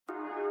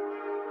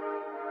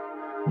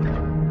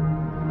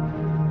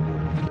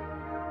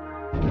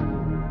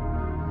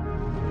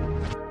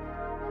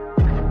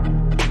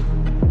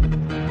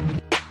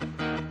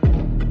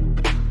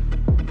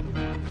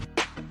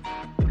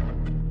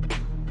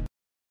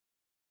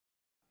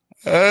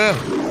It's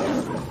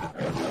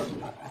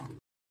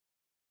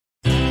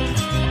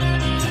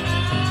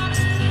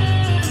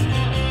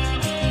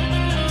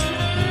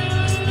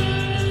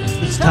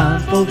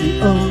time for the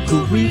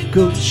Uncle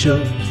Rico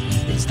Show.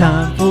 It's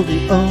time for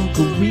the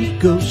Uncle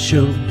Rico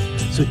Show.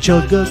 So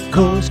chug a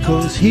course,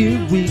 cause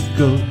here we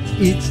go.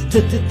 It's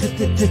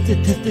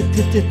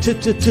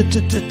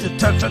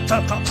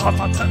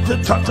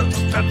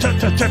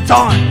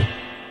time.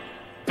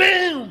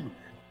 Boom!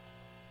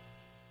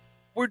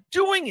 We're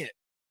doing it.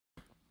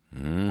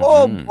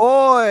 Oh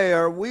boy,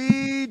 are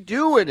we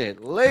doing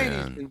it,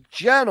 ladies and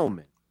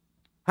gentlemen.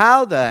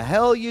 How the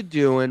hell you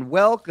doing?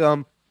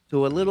 Welcome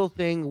to a little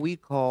thing we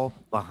call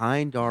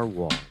Behind Our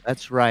Wall.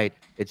 That's right.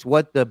 It's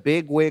what the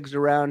big wigs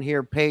around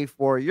here pay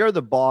for. You're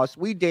the boss.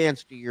 We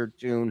dance to your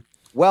tune.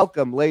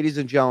 Welcome, ladies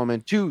and gentlemen,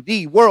 to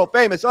the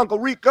world-famous Uncle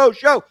Rico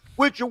Show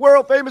with your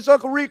world-famous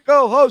Uncle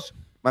Rico host,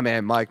 my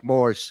man Mike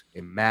Morse,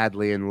 in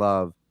Madly in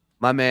Love.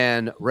 My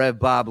man Rev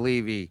Bob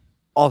Levy,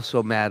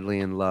 also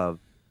madly in love.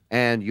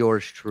 And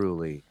yours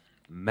truly,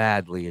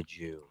 madly a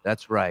Jew.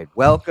 That's right.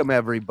 Welcome,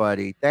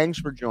 everybody. Thanks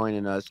for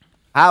joining us.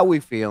 How we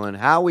feeling?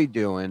 How we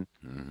doing?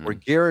 We're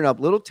gearing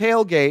up. Little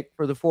tailgate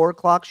for the 4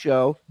 o'clock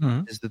show.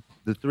 Is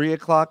the 3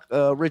 o'clock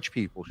rich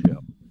people show.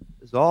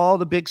 Is all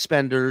the big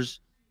spenders,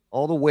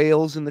 all the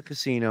whales in the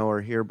casino are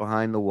here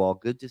behind the wall.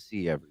 Good to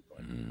see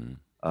everybody.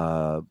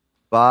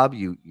 Bob,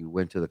 you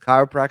went to the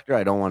chiropractor.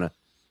 I don't want to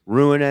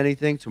ruin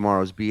anything.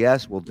 Tomorrow's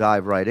BS. We'll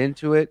dive right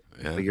into it.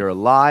 Yeah. But you're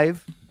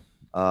alive.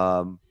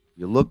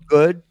 You look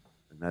good,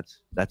 and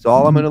that's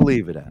all I'm going to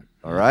leave it at.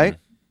 All right,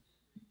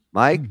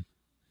 Mike,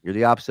 you're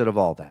the opposite of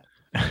all that.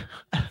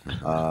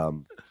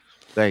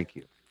 Thank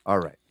you. All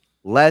right,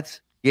 let's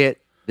get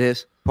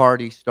this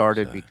party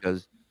started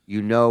because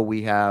you know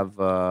we have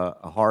a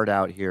hard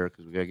out here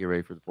because we got to get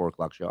ready for the 4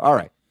 o'clock show. All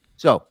right,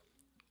 so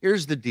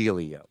here's the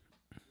dealio.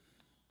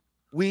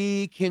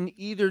 We can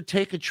either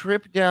take a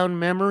trip down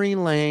memory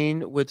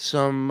lane with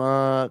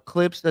some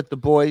clips that the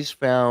boys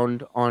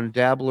found on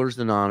Dabblers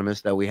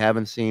Anonymous that we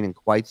haven't seen in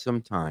quite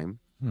some time.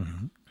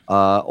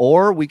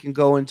 Or we can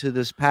go into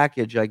this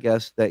package, I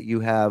guess, that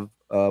you have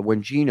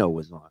when Geno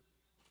was on.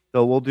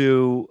 So we'll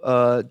do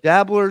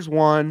Dabblers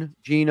 1,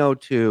 Geno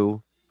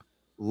 2.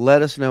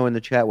 Let us know in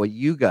the chat what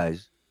you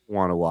guys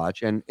want to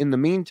watch. And in the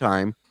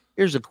meantime,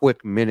 here's a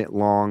quick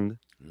minute-long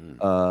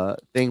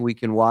thing we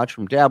can watch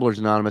from Dabblers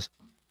Anonymous.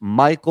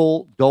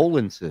 Michael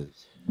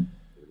Dolentz's.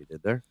 What he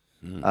did there.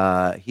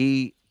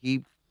 He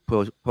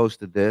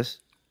posted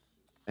this,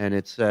 and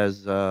it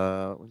says,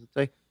 what does it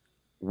say?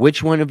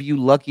 Which one of you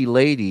lucky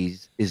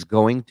ladies is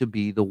going to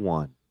be the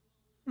one?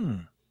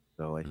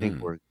 So I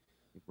think we're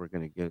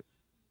gonna get.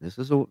 This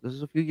is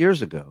a few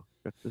years ago.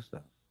 Check this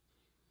out.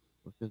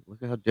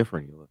 Look at how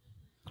different you look.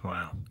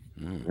 Wow.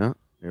 Yeah,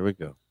 here we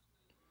go.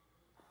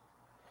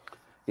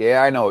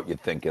 Yeah, I know what you're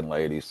thinking,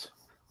 ladies.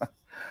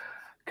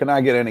 Can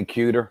I get any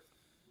cuter?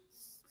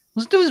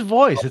 Let's do his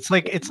voice. It's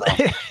like it's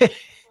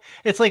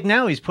like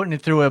now he's putting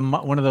it through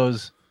one of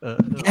those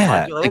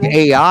like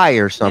AI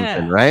or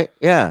something, right?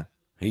 Yeah.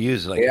 He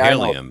used like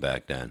helium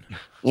back then.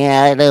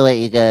 Yeah, I know what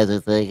you guys are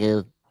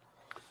thinking.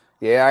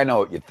 Yeah, I know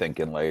what you're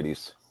thinking,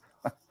 ladies.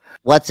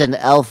 What's an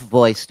elf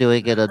voice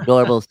doing in a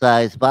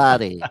normal-sized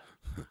body?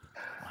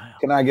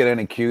 Can I get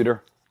any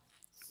cuter?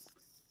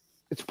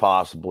 It's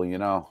possible, you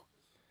know.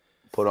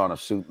 Put on a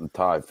suit and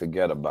tie,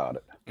 forget about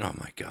it. Oh,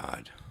 my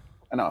God.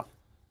 I know.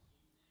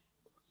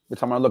 Every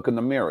time I look in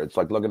the mirror, it's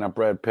like looking at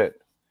Brad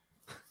Pitt.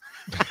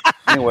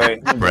 Anyway.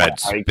 Brad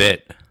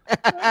Spit.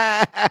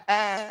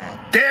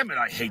 Damn it,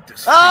 I hate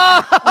this.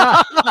 What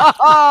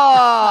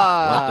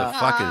the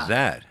fuck is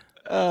that?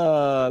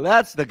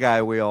 That's the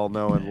guy we all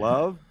know and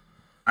love.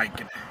 I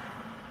can.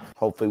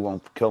 Hopefully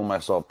won't kill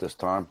myself this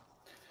time.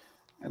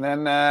 And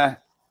then, I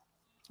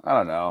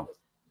don't know.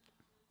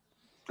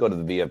 Go to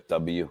the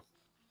VFW.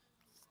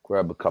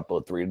 Grab a couple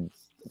of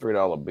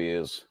 $3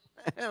 beers.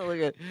 look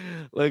at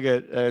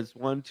it's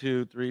 1,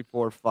 2, 3,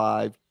 4,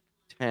 5,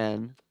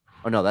 10.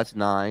 Oh no, that's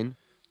 9.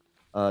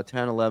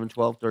 10, 11,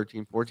 12,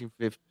 13, 14,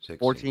 15,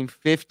 14,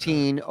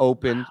 15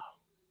 opened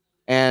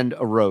and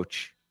a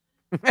roach.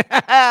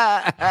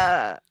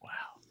 Wow.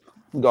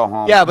 Go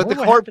home. Yeah, but the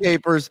court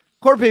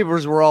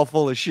papers were all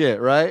full of shit,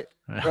 right?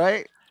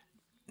 Right?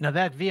 Now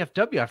that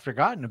VFW, I've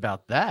forgotten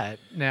about that.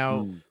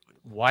 Now,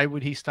 why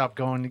would he stop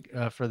going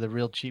for the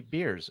real cheap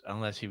beers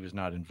unless he was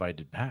not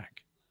invited back?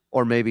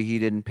 Or maybe he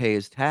didn't pay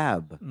his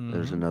tab.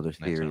 There's another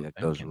theory that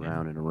goes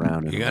around and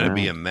around. You got to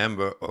be a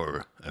member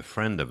or a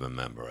friend of a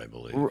member, I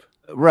believe.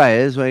 Right.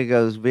 This way he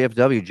goes,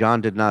 VFW,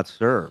 John did not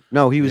serve.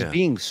 No, he was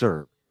being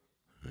served.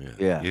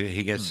 Yeah.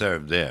 He gets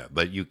served there.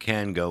 But you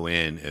can go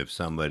in if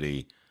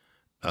somebody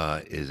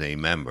is a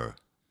member.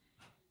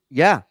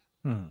 Yeah.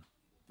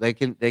 They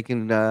can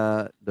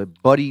the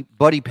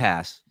buddy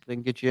pass. They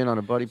can get you in on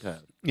a buddy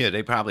pass. Yeah,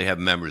 they probably have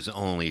members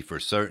only for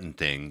certain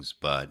things,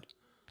 but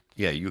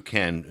yeah, you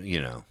can,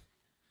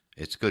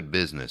 it's good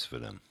business for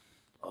them.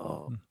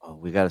 Oh,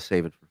 we got to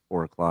save it for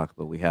 4 o'clock,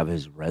 but we have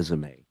his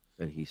resume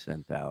that he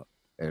sent out,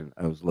 and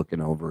I was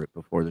looking over it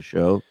before the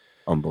show.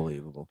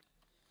 Unbelievable.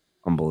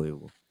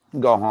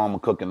 Go home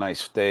and cook a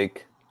nice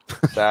steak,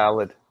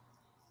 salad.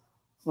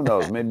 Who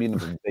knows? Maybe even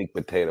a baked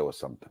potato or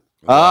something.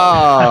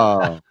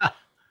 Oh,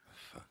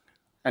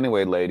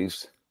 Anyway,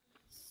 ladies,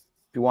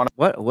 if you want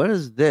what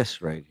is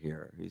this right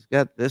here? He's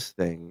got this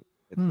thing.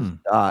 It's this a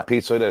dot,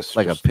 piece of this,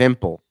 like just a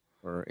pimple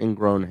or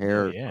ingrown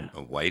hair. Oh, yeah.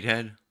 A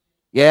whitehead?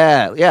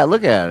 Yeah, yeah.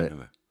 Look at it.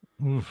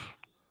 Oof.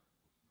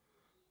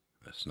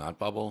 A snot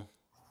bubble?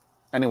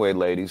 anyway,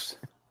 ladies,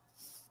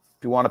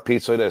 if you want a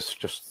pizza of this,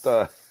 just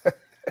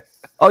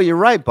Oh, you're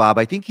right, Bob.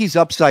 I think he's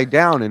upside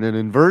down in an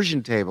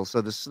inversion table, so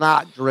the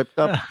snot dripped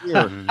up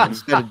here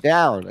instead of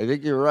down. I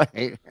think you're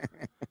right.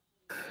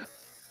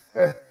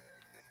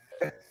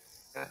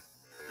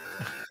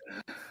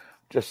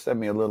 just send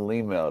me a little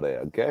email there,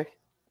 okay?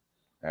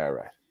 All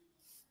right.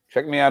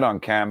 Check me out on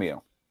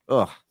Cameo.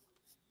 Ugh.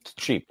 It's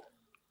cheap.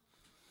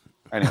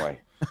 Anyway,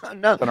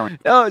 No,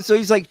 no. So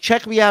he's like,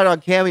 check me out on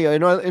Cameo.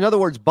 In other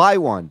words, buy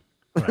one.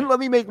 Right. Let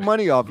me make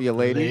money off you,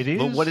 ladies.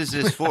 But what is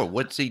this for?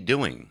 What's he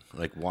doing?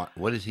 Like,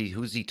 what is he?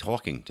 Who's he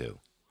talking to?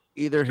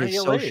 Either How his you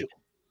social, laid?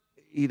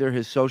 either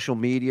his social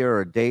media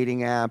or a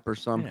dating app or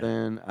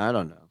something. I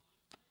don't know.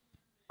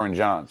 and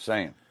John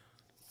saying,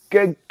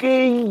 yeah.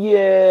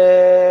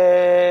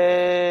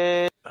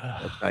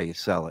 That's how you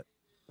sell it.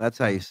 That's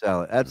how you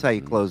sell it. That's how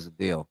you close the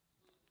deal.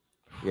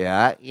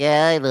 Yeah.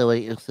 Yeah, I know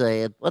what you're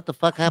saying. What the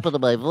fuck happened to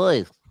my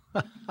voice?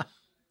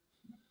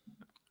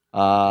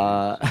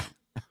 All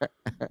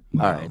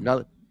right.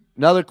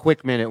 Another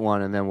quick minute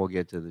one, and then we'll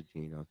get to the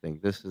Geno thing.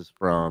 This is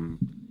from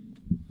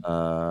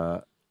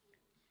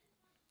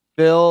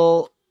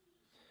Phil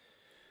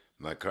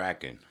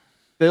McCracken.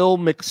 Phil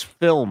Mix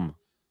Film.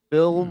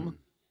 Phil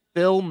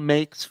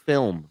makes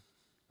film.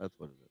 That's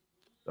what it is.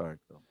 Sorry,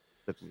 Phil.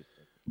 Took me a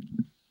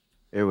second.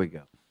 Here we go.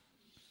 I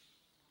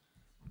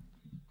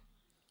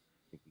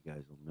think you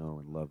guys will know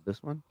and love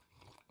this one.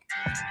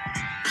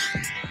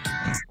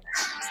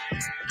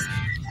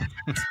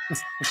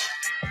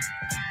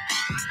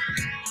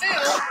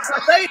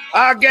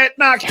 I get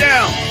knocked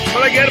down,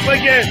 but I get up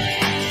again.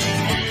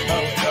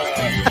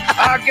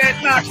 I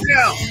get knocked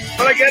down,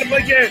 but I get up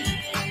again.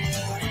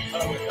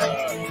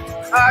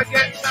 I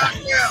get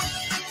knocked down,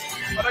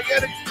 but I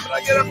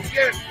get up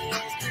again.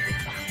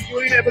 You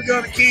ain't never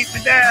gonna keep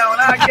me down.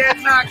 I get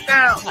knocked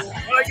down, but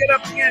I get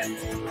up again.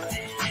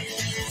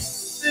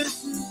 This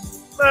is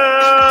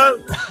love.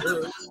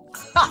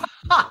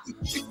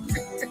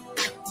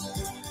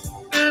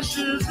 This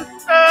is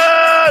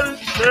love.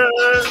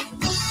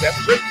 We have a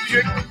whiskey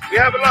drink, we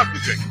have a lager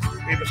drink.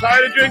 We have a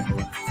cider drink,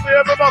 we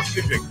have a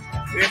vodka drink.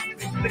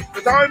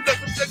 The time that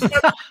we're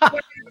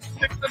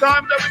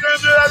going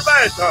through that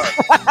bad time.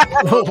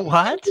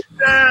 What?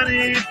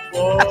 Danny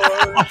boy,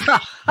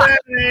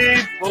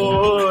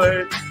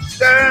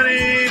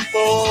 Danny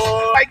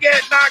boy. I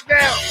get knocked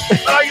down,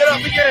 but I get up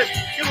again.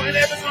 You ain't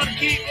ever gonna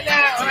keep me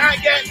down. I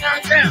get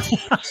knocked down,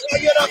 but I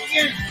get up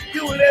again.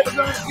 You ain't ever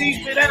gonna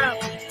keep me down.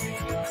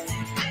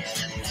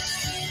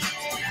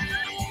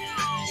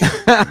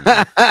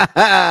 Oh,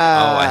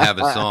 I have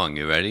a song.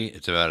 You ready?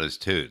 It's about his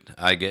tooth.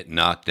 I get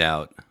knocked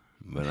out,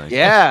 but I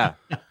Yeah.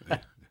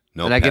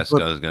 no And I get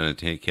pesco is going to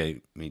take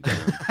me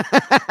down.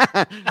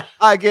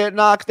 I get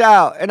knocked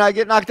out and I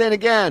get knocked in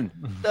again.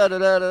 Da, da,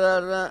 da, da,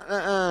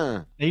 da,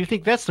 Now, you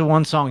think that's the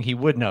one song he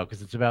would know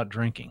because it's about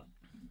drinking?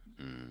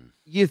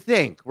 You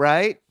think,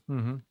 right?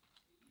 Mm-hmm.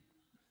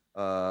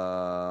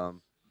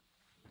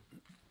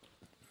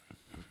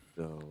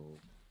 So,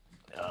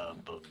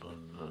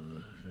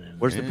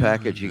 where's the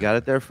package? You got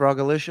it there,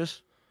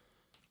 Frogalicious?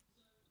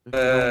 If you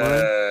don't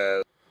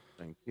mind?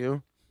 Thank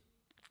you.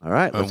 All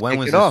right. Let's When kick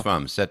was it this off.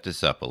 from? Set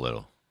this up a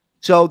little.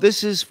 So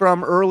this is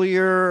from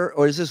earlier,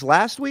 or is this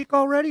last week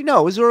already?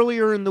 No, it was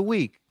earlier in the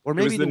week, or It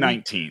maybe was the week-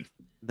 19th.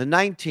 The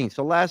 19th.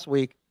 So last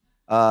week,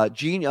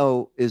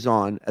 Geno is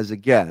on as a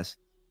guest,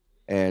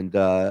 and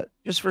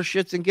just for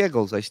shits and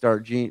giggles, I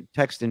start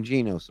texting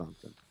Geno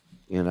something,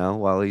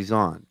 while he's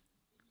on.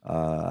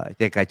 I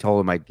think I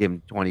told him I'd give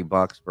him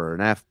 $20 for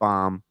an F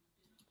bomb,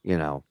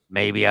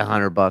 maybe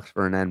 $100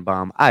 for an N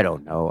bomb. I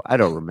don't know. I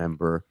don't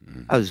remember.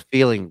 I was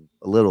feeling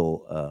a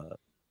little, a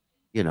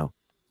little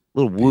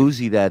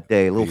woozy that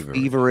day, a little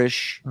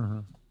feverish.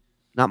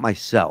 Not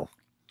myself,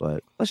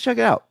 but let's check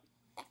it out.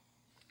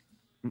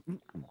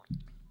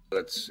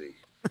 Let's see.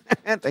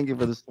 Thank you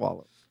for the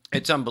swallow.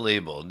 It's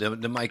unbelievable.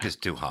 The mic is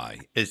too high.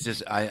 It's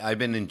just I've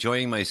been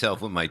enjoying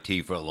myself with my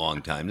tea for a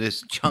long time.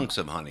 There's chunks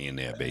of honey in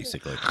there,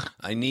 basically.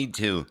 I need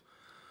to.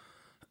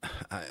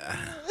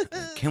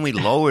 Can we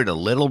lower it a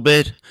little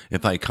bit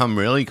if I come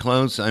really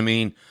close? I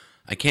mean,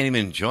 I can't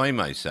even enjoy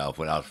myself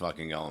without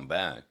fucking going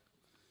back.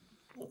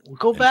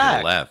 Go And to back.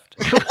 the left.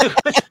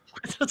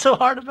 What's so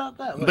hard about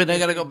that? But I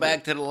got to go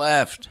back to the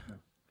left.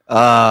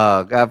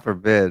 God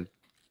forbid.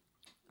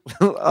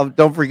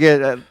 Don't forget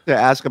to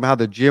ask him how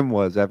the gym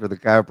was after the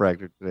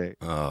chiropractor today.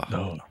 Oh.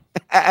 No.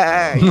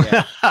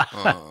 Yeah.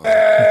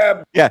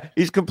 Oh. Yeah,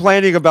 he's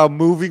complaining about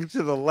moving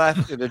to the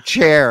left in a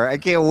chair. I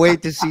can't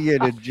wait to see you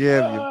in a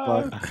gym, you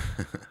fuck.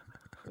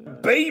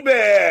 Baby.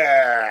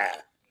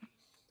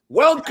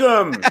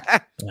 Welcome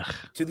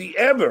to the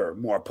ever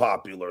more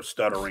popular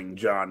Stuttering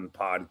John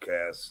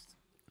podcast.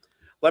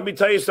 Let me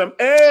tell you something.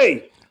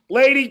 Hey,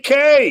 Lady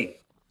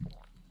K,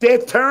 they're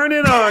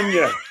turning on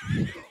you.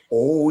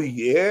 Oh,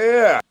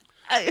 yeah.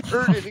 I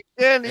heard it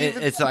again.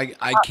 It's like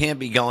I can't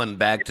be going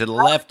back to the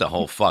left the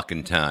whole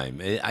fucking time.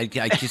 I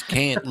just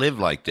can't live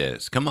like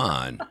this. Come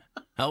on.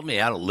 Help me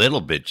out a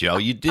little bit, Joe.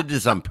 You did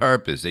this on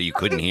purpose that you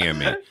couldn't hear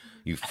me.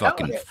 You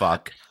fucking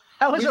fuck.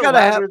 How is You it gotta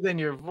louder than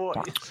your voice?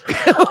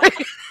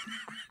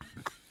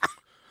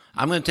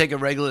 I'm going to take a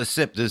regular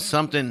sip. There's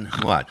something.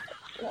 What?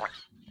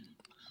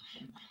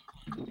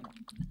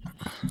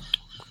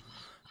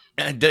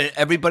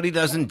 Everybody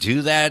doesn't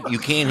do that. You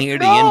can't hear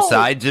the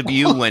insides of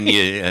you when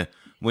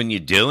you're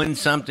doing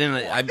something.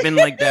 I've been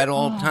like that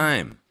all the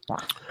time.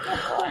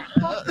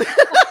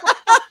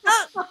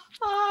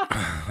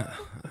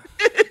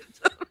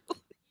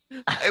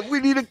 We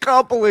need a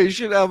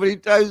compilation how many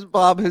times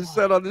Bob has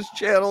said on this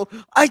channel,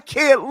 I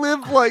can't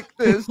live like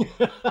this.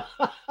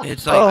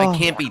 It's like I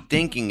can't be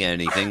thinking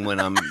anything when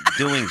I'm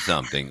doing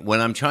something. When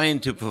I'm trying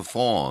to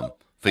perform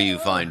for you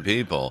fine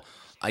people,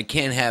 I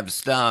can't have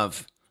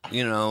stuff,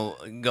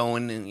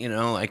 going,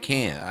 I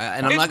can't.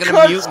 And I'm not going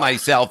to mute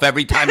myself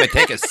every time I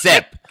take a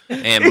sip,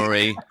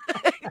 Anne-Marie.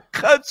 It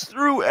cuts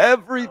through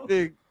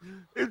everything.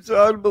 It's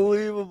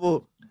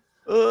unbelievable.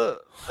 You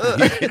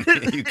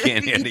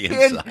can't hear the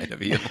inside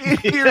of you. You can't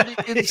hear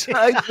the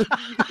inside of you.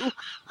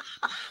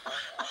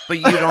 But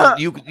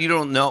you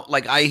don't know.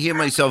 Like, I hear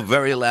myself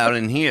very loud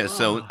in here,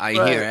 so I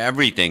hear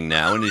everything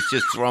now, and it's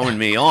just throwing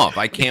me off.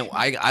 I can't.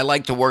 I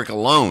like to work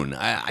alone.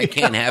 I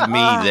can't have me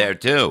there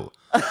too.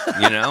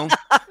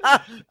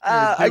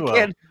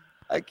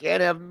 I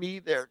can't have me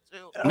there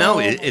too. No,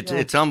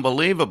 it's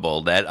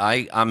unbelievable that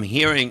I'm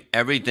hearing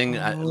everything.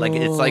 Like,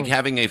 it's like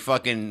having a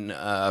fucking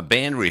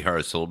band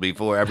rehearsal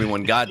before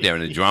everyone got there,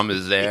 and the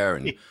drummer's there,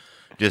 and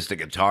just a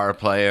guitar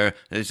player.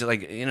 It's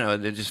like,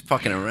 they're just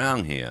fucking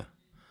around here.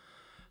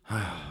 Oh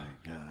my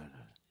God,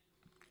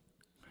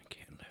 I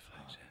can't live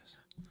like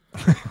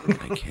this.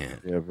 I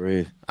can't. Yeah,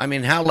 breathe. I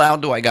mean, how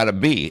loud do I gotta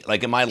be?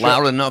 Like, am I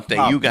loud enough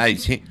that you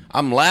guys hear?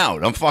 I'm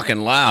loud. I'm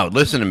fucking loud.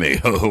 Listen to me.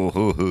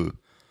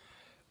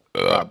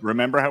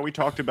 Remember how we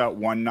talked about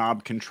one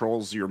knob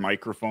controls your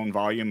microphone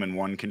volume and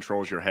one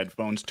controls your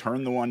headphones?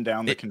 Turn the one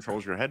down that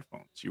controls your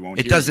headphones. You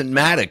won't. It doesn't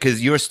matter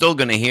because you're still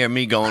going to hear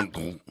me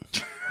going.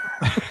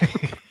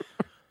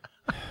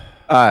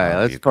 All right,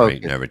 let's focus.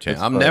 Never change.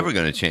 I'm never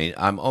going to change.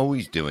 I'm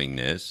always doing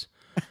this.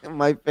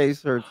 My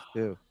face hurts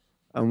too.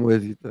 I'm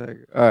with you,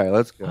 Tiger. All right,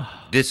 let's go.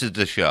 This is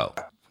the show.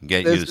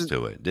 Get used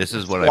to it. This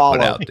is what I put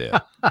out there.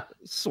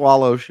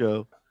 Swallow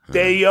show.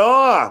 They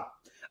are.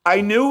 I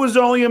knew it was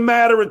only a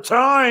matter of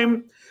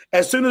time.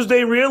 As soon as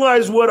they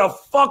realize what a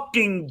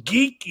fucking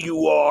geek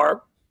you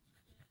are.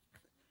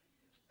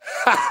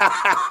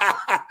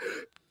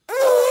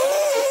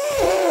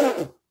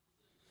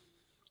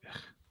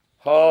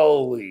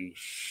 Holy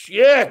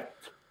shit.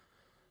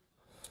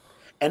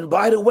 And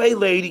by the way,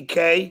 Lady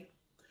K,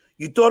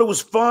 you thought it was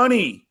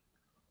funny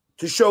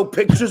to show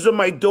pictures of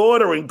my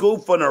daughter and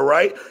goof on her,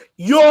 right?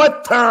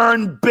 Your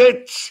turn,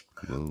 bitch.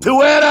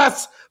 Tu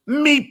eras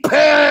mi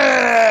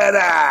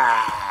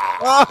pera.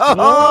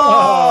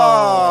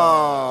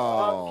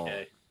 Oh.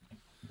 Okay.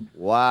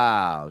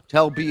 Wow.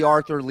 Tell B.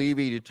 Arthur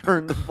Levy to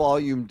turn the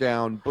volume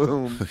down.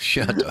 Boom.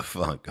 Shut the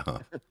fuck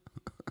up.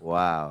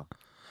 Wow.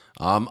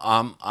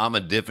 I'm a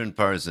different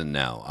person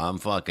now. I'm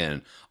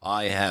fucking.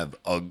 I have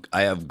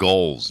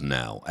goals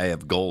now. I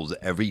have goals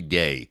every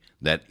day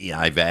that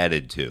I've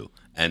added to,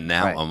 and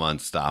now I'm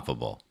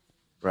unstoppable.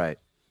 Right.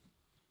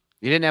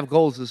 You didn't have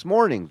goals this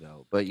morning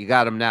though, but you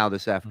got them now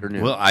this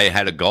afternoon. Well, I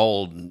had a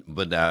goal,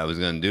 but I was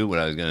going to do what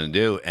I was going to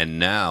do, and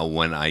now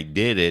when I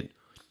did it,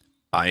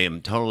 I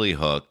am totally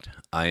hooked.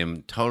 I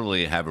am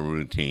totally have a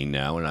routine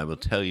now, and I will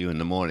tell you in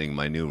the morning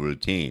my new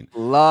routine.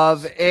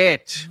 Love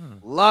it.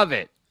 Love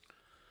it.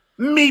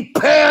 Mi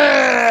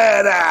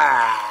pera.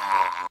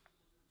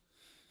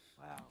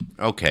 Wow.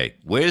 Okay,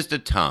 where's the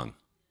tongue?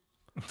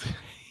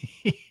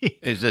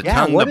 Is the Yeah,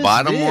 tongue what the is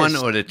bottom this? one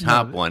or the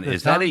top No, one? the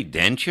Is that tongue. a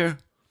denture?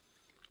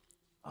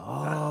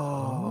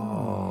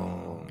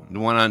 Oh. The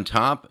one on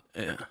top?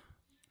 No.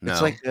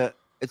 It's like I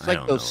like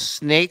don't those know.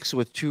 snakes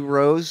with 2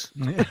 rows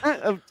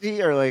of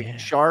teeth, or like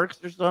sharks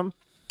or something.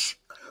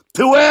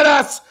 Tu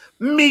eras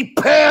mi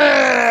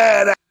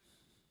pera.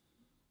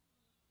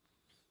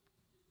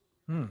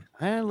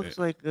 It looks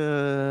like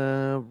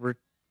a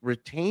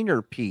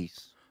retainer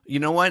piece. You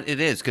know what? It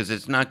is because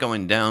it's not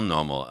going down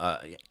normal.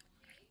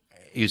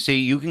 You see,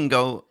 you can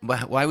go.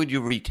 Why would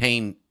you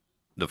retain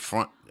the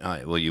front?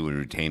 Well, you would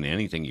retain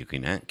anything you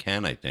can,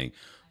 I think.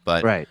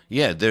 But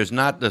yeah, there's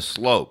not the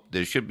slope.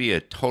 There should be a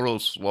total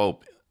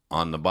slope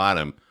on the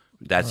bottom.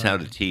 That's how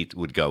the teeth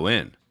would go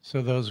in.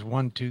 So those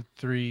 1, 2,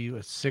 3,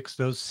 6,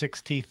 those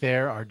 6 teeth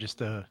there are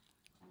just a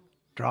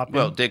drop.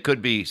 Well, there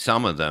could be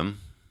some of them.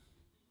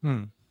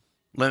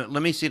 Let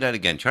me see that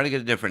again. Try to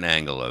get a different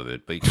angle of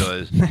it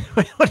because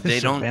What, they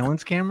a don't.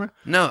 surveillance camera?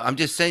 No, I'm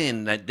just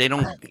saying that they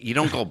don't. You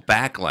don't go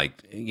back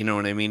like you know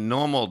what I mean.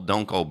 Normal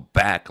don't go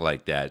back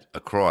like that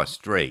across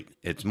straight.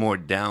 It's more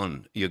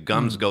down. Your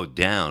gums go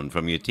down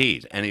from your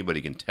teeth. Anybody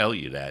can tell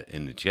you that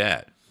in the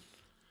chat.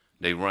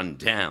 They run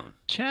down.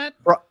 Chat?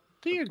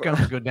 Do your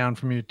gums go down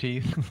from your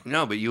teeth?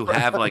 No, but you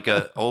have like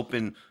a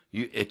open.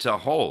 It's a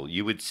hole.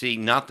 You would see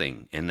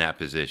nothing in that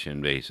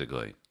position,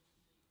 basically.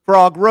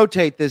 Frog,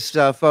 rotate this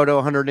photo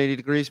 180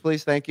 degrees,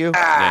 please. Thank you.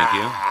 Thank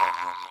you.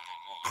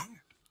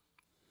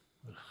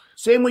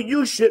 Same with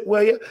you, shit,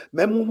 will you?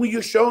 Remember when you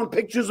were showing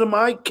pictures of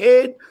my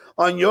kid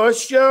on your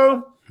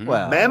show?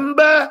 Well,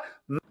 Remember?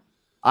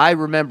 I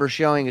remember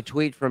showing a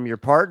tweet from your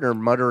partner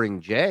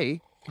muttering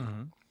Jay.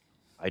 Mm-hmm.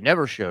 I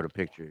never showed a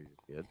picture of your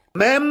kid.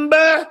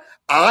 Remember?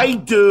 I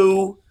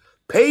do.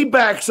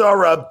 Paybacks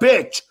are a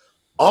bitch,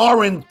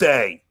 aren't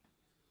they?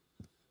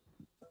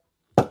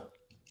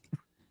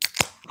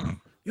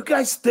 You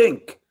guys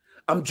think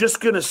I'm just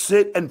going to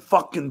sit and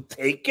fucking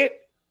take it?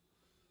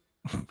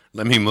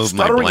 Let me move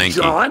Stuttering my blankie.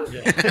 John?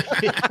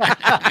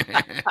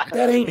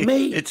 That ain't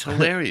me. It's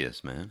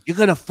hilarious, man. You're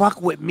gonna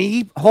fuck with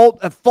me?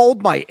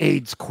 Fold my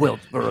AIDS quilt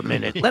for a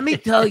minute. Let me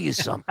tell you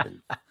something.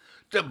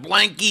 The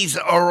blankies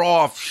are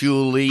off,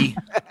 Shuli.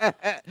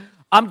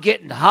 I'm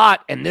getting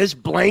hot, and this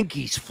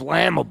blankie's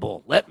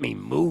flammable. Let me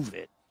move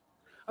it.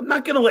 I'm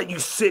not going to let you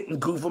sit and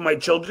goof on my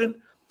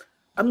children.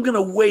 I'm going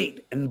to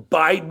wait and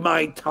bide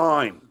my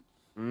time.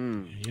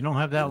 You don't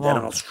have that And then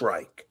long. I'll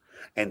strike.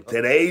 And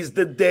today's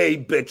the day,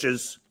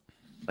 bitches.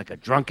 Like a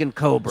drunken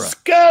cobra.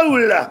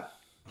 Skola!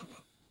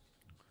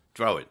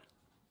 Throw it.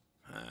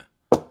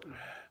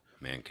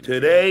 Man,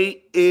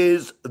 Today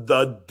is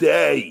the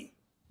day.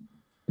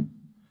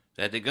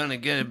 that they're gonna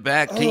get it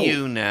back to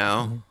you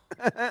now.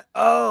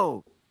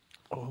 Oh.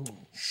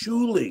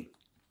 Shuli,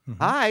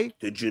 Hi.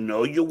 did you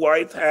know your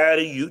wife had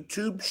a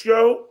YouTube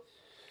show?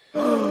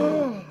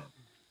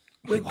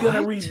 We're going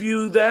to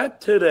review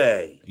that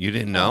today. You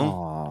didn't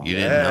know? You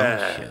didn't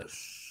know? Shit.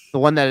 The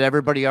one that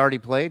everybody already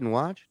played and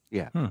watched?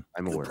 Yeah, I'm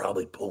You'll aware.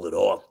 probably pull it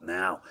off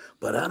now,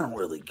 but I don't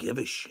really give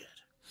a shit.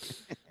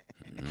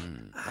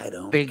 I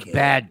don't Big care.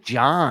 Bad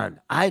John.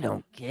 I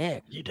don't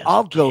care.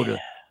 I'll go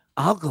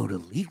to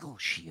Legal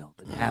Shield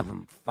and have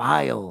them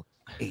file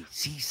a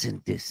cease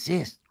and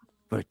desist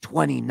for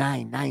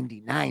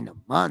 $29.99 a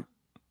month.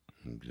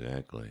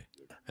 Exactly.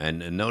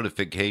 And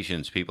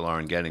notifications people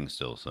aren't getting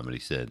still, somebody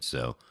said.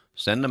 So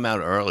send them out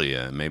earlier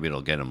and maybe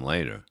it'll get them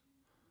later.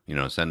 You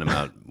know, send them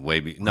out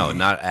no,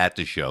 not at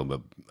the show,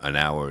 but an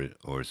hour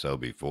or so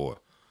before.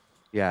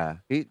 Yeah.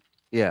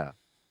 Yeah.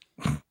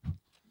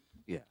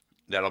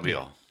 That'll be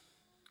all.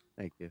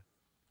 Thank you.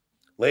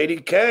 Lady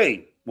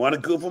K, want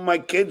to goof on my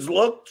kids'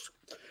 looks?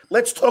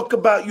 Let's talk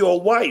about your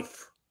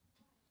wife.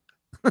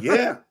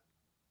 Yeah.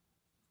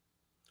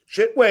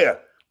 Shitware,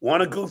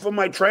 want to goof on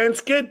my trans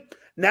kid?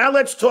 Now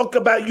let's talk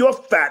about your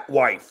fat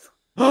wife.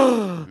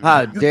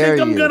 How You dare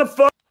think I'm you? going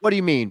to What do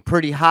you mean?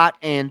 Pretty hot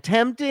and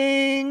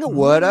tempting?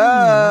 What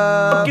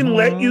up? fucking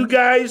let you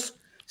guys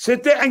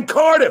sit there? And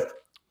Cardiff,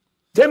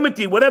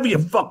 Timothy, whatever your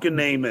fucking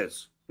name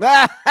is.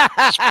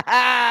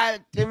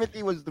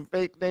 Timothy was the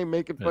fake name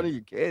making fun of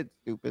your kids,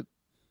 stupid.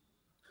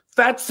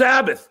 Fat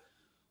Sabbath,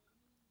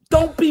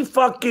 don't be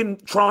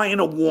fucking trying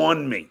to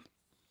warn me,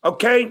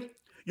 okay?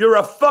 You're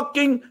a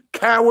fucking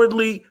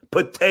cowardly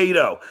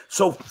potato,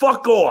 so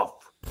fuck off.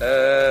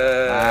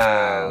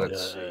 Wow.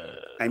 Let's see.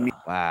 I mean,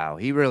 Wow,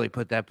 he really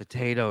put that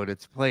potato in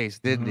its place,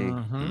 didn't he?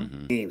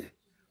 Mm-hmm.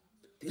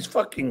 these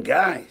fucking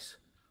guys,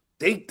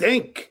 they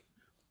think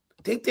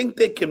they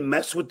can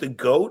mess with the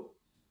goat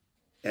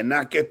and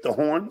not get the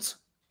horns.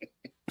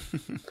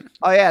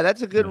 Oh yeah,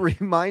 that's a good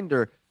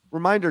reminder.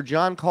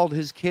 John called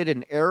his kid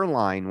an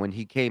airline when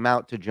he came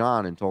out to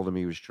John and told him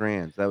he was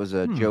trans. That was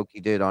a joke he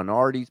did on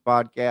Artie's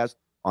podcast,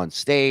 on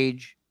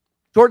stage.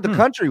 Toured the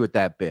country with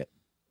that bit.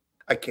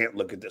 I can't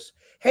look at this.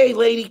 Hey,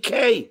 Lady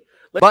K.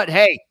 But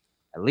hey,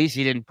 at least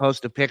he didn't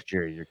post a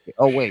picture of your kid.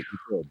 Oh wait,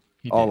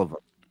 he did. All of them.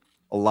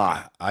 A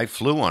lot. I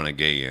flew on a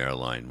gay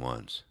airline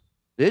once.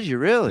 Did you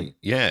really?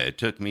 Yeah, it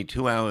took me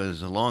 2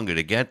 hours longer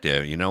to get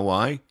there. You know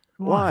why?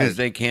 Why? Because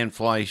they can't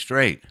fly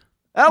straight.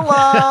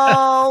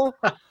 Hello.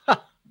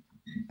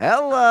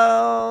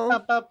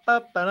 Hello.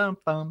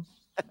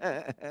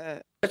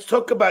 Let's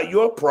talk about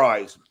your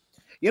prize.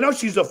 You know,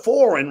 she's a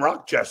 4 in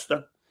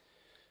Rochester.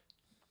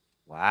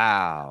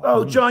 Wow.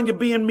 Oh, John, you're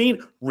being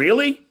mean.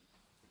 Really?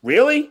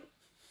 Really?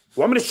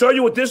 Want me to show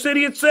you what this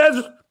idiot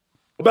says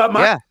about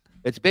Yeah.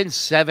 It's been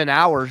 7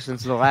 hours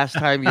since the last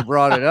time you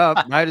brought it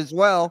up. Might as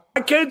well.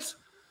 my kids?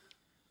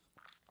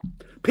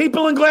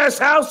 People in glass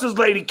houses,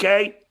 Lady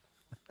K.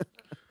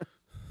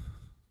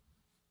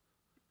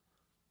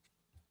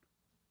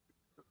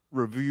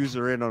 Reviews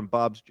are in on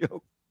Bob's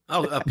joke.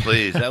 Oh,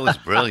 please. That was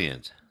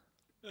brilliant.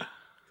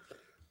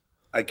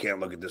 I can't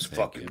look at this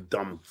fucking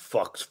dumb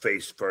fuck's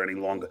face for any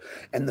longer.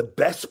 And the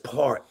best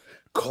part,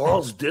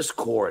 Carl's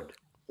Discord.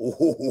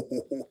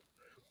 Ooh,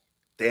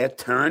 they're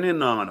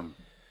turning on him.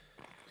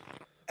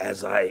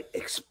 As I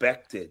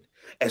expected.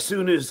 As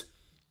soon as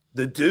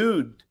the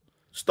dude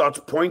starts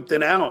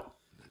pointing out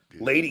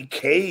Lady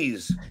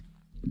K's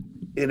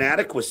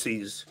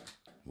inadequacies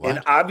in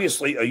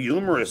obviously a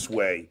humorous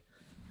way,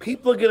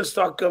 people are going to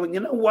start going, you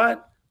know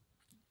what?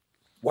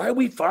 Why are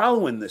we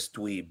following this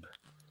dweeb?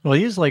 Well,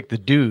 he's like the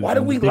dude. Why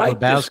do we Big like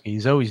this? Lebowski.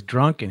 He's always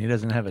drunk and he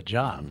doesn't have a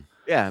job.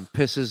 Yeah, and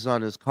pisses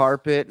on his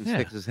carpet and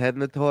sticks his head in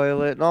the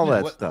toilet and all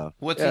that stuff.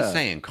 What's he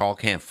saying? Carl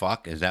can't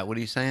fuck? Is that what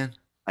he's saying?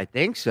 I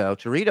think so.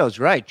 Torito's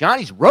right.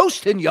 Johnny's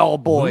roasting y'all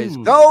boys.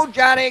 Ooh. Go,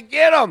 Johnny,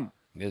 get him.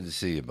 Good to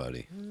see you,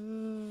 buddy.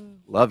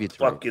 Love you,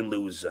 Torito. Fucking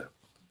loser.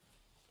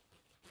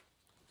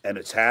 And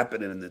it's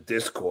happening in the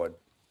Discord.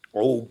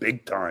 Oh,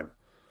 big time.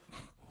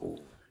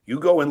 You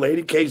go in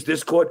Lady K's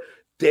Discord,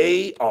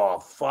 they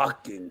are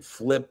fucking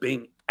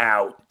flipping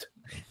out.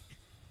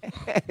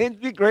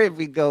 It'd be great if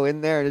we go in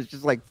there and it's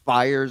just like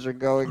fires are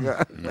going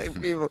on, like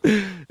people,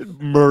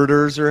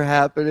 murders are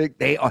happening.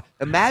 They are.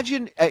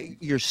 Imagine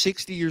you're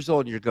 60 years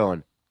old and you're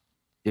going,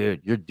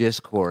 dude, your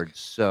Discord's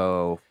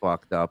so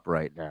fucked up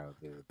right now,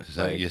 dude.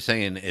 So you're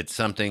saying it's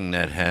something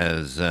that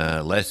has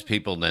less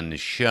people than the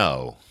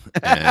show,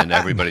 and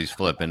everybody's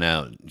flipping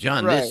out.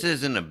 John, this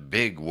isn't a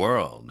big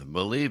world.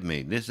 Believe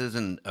me, this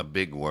isn't a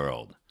big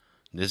world.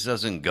 This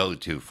doesn't go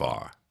too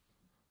far.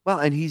 Well,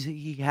 and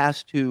he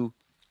has to,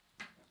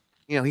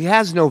 he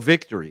has no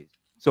victories.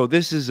 So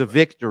this is a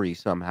victory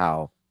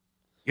somehow.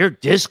 Your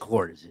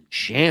Discord is in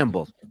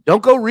shambles.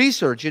 Don't go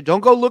research it.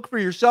 Don't go look for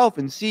yourself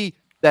and see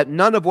that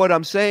none of what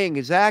I'm saying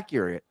is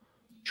accurate.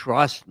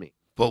 Trust me.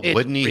 But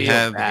wouldn't he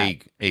have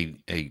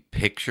a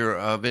picture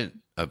of it,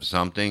 of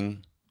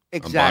something?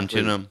 Exactly. A bunch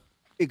of them?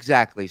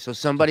 Exactly. So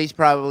somebody's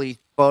probably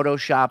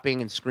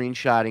photoshopping and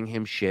screenshotting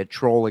him shit,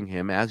 trolling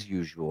him as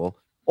usual.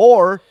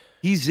 Or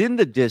he's in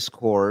the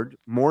Discord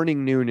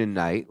morning, noon, and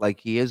night, like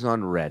he is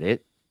on Reddit,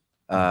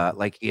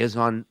 like he is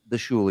on the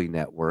Shuli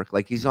Network,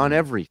 like he's on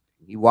everything.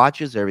 He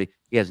watches everything.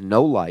 He has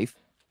no life.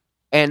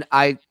 And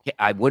I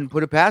wouldn't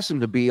put it past him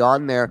to be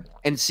on there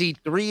and see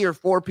 3 or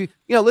 4 people.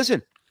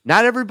 Listen,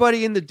 not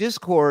everybody in the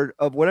Discord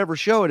of whatever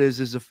show it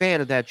is a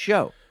fan of that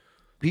show.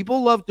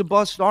 People love to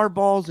bust our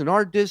balls in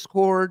our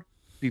Discord.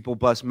 People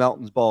bust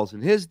Melton's balls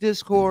in his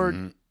Discord.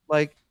 Mm-hmm.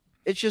 Like,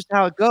 it's just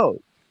how it goes.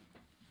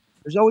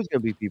 There's always going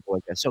to be people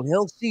like that. So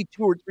he'll see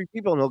 2 or 3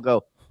 people and he'll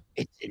go,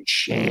 it's in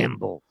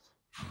shambles.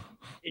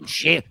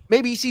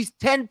 Maybe he sees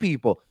 10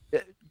 people.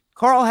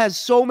 Carl has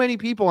so many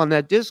people on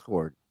that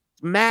Discord.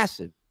 It's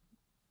massive.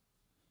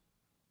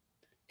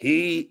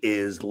 He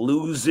is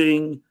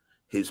losing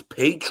his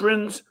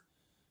patrons,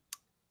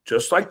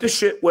 just like the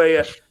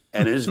shitweigher,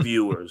 and his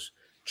viewers,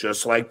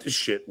 just like the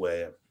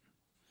shitweigher.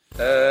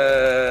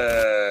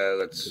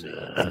 Let's see.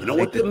 You know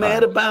what they're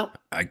mad about?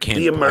 I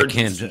can't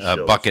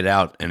buck it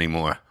out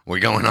anymore. We're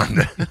going on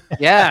there.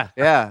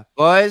 Yeah.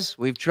 Boys,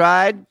 we've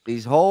tried.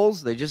 These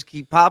holes, they just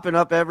keep popping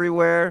up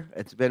everywhere.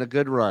 It's been a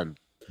good run.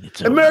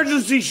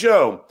 Emergency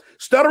show.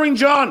 Stuttering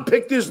John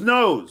picked his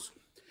nose.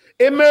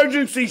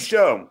 Emergency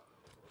show.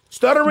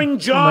 Stuttering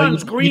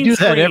John's green You do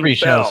screen that every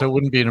show, fell. so it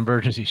wouldn't be an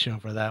emergency show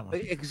for that one.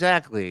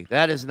 Exactly.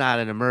 That is not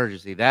an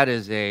emergency. That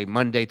is a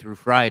Monday through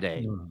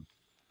Friday.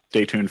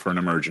 Stay tuned for an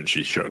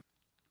emergency show.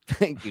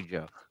 Thank you,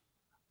 Joe.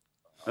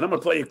 And I'm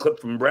going to play a clip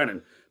from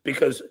Brennan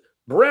because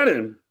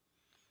Brennan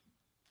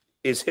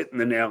is hitting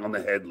the nail on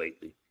the head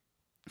lately.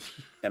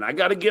 And I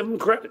got to give him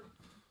credit.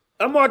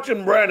 I'm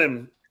watching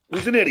Brennan,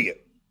 who's an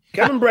idiot.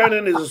 Kevin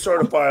Brennan is a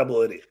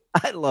certifiable idiot.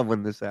 I love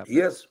when this happens.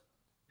 Yes.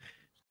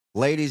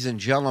 Ladies and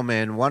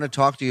gentlemen, want to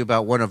talk to you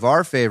about one of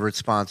our favorite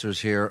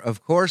sponsors here.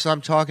 Of course,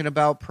 I'm talking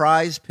about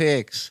Prize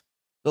Picks,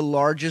 the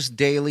largest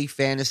daily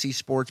fantasy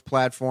sports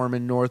platform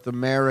in North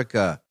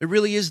America. It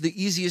really is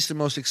the easiest and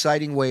most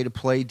exciting way to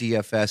play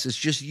DFS. It's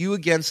just you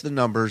against the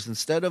numbers.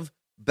 Instead of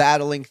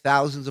battling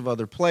thousands of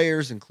other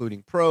players,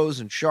 including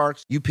pros and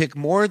sharks, you pick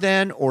more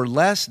than or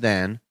less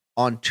than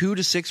on 2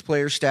 to 6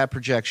 player stat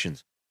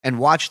projections and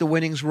watch the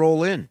winnings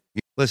roll in.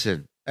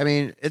 Listen, I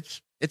mean,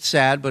 it's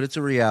sad, but it's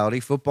a reality.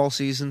 Football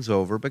season's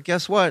over. But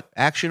guess what?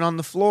 Action on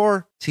the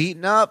floor, it's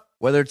heating up.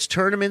 Whether it's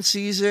tournament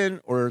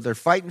season or they're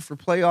fighting for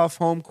playoff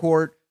home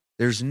court,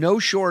 there's no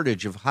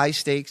shortage of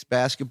high-stakes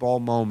basketball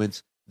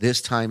moments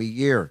this time of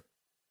year.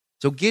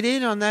 So get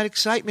in on that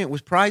excitement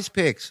with Prize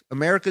Picks,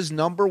 America's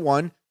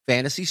 #1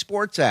 fantasy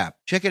sports app.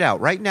 Check it out.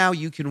 Right now,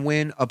 you can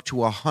win up to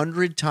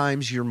 100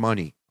 times your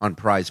money on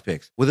Prize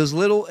Picks with as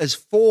little as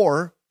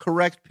 4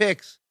 correct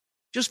picks.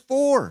 Just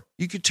 4.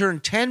 You could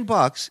turn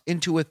 $10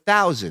 into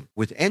 1,000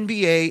 with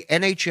NBA,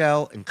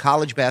 NHL, and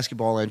college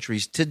basketball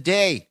entries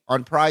today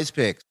on Prize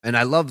Picks. And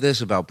I love this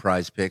about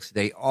Prize Picks.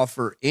 They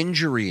offer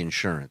injury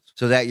insurance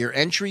so that your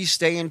entries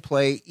stay in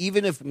play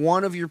even if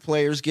one of your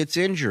players gets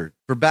injured.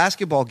 For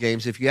basketball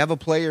games, if you have a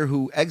player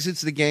who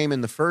exits the game in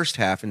the first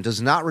half and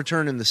does not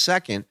return in the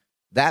second,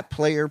 that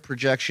player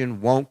projection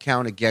won't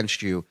count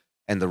against you,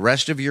 and the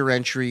rest of your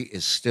entry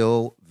is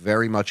still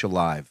very much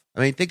alive. I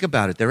mean, think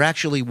about it. They're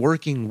actually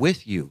working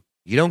with you.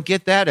 You don't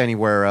get that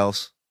anywhere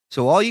else.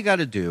 So all you got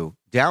to do,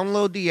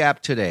 download the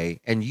app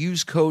today and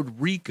use code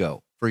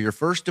RICO for your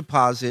first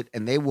deposit,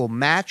 and they will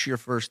match your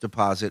first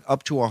deposit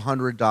up to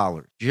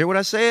 $100. You hear what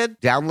I said?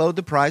 Download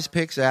the Prize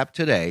Picks app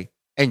today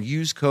and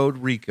use code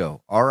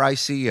RICO,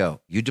 R-I-C-O.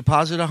 You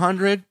deposit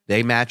 $100,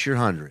 they match your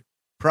 $100.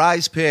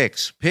 Prize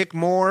Picks. Pick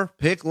more,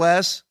 pick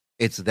less.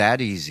 It's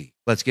that easy.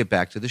 Let's get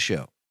back to the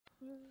show.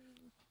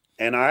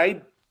 And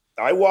I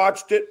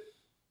watched it,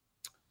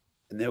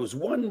 and there was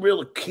one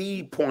real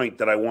key point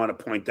that I want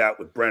to point out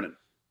with Brennan.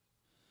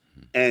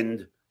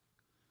 And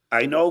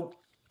I know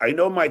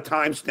my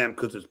timestamp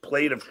because his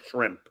plate of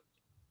shrimp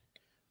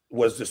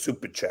was the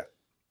super chat.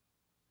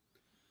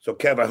 So,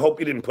 Kev, I hope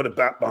you didn't put it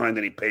back behind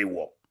any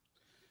paywall,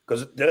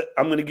 because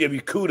I'm going to give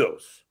you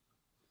kudos,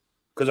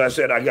 because I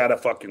said I got to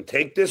fucking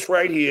take this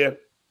right here.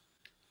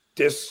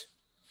 This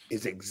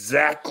is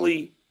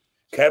exactly,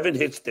 Kevin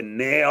hits the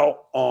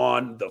nail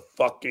on the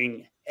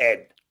fucking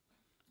head.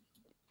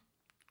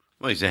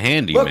 Well, he's a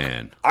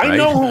handyman. I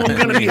know who I'm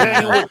going to be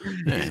hanging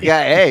with.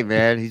 Yeah, hey,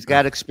 man, he's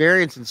got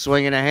experience in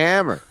swinging a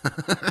hammer.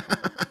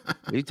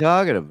 What are you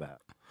talking about?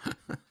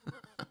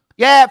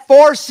 Yeah,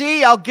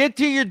 4C, I'll get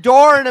to your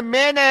door in a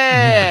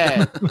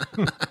minute.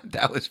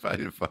 That was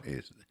fucking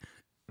funny.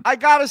 I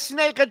got to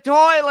snake a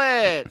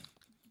toilet.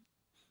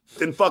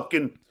 Then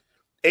fucking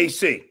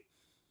AC.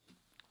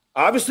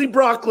 Obviously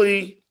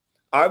Broccoli.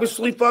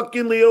 Obviously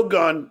fucking Leo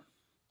Gunn.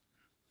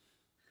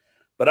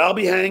 But I'll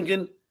be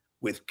hanging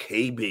with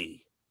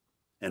KB.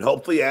 And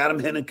hopefully Adam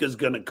Henniker's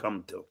going to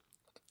come too.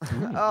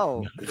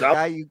 Oh,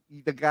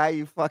 the guy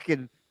you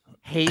fucking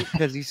hate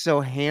because he's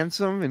so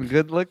handsome and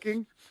good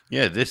looking?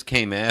 Yeah, this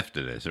came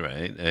after this,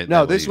 right?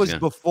 No, this was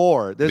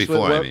before.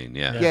 Before, I mean,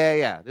 yeah.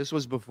 Yeah, this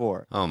was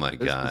before. Oh, my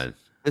God.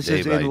 This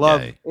is in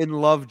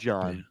love,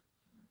 John.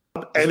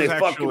 And it's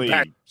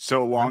actually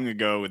so long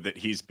ago that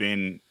he's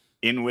been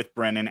in with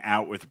Brennan,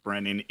 out with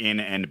Brennan, in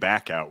and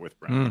back out with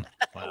Brennan.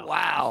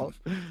 Wow.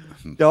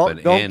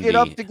 Don't get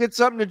up to get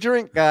something to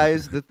drink,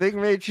 guys. The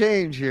thing may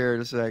change here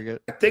in a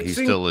second. He's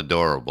still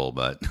adorable,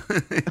 but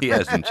he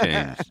hasn't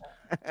changed.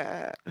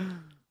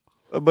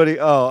 Buddy,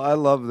 I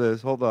love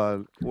this. Hold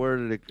on. Where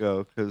did it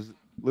go? Because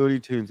Looney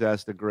Tunes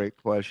asked a great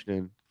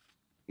question.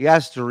 He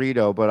asked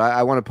Dorito, but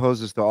I want to pose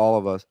this to all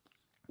of us.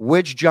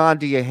 Which John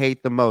do you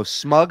hate the most?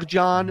 Smug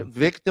John,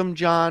 Victim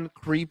John,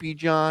 Creepy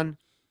John,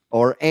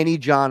 or any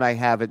John I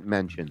haven't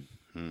mentioned?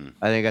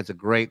 I think that's a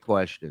great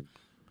question.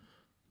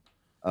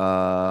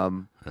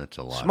 That's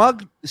a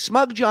lot.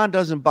 Smug John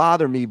doesn't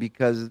bother me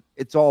because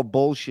it's all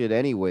bullshit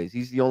anyways.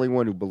 He's the only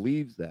one who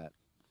believes that.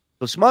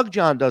 So Smug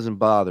John doesn't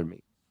bother me.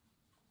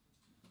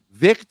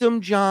 Victim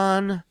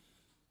John.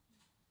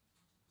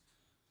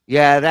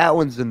 Yeah, that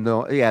one's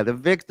annoying. Yeah, the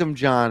Victim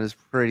John is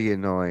pretty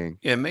annoying.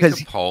 Yeah, make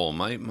a poll.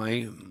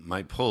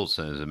 My poll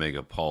says to make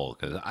a poll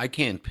because I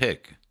can't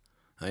pick.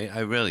 I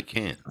really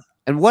can't.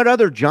 And what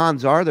other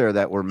Johns are there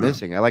that we're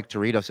missing? I like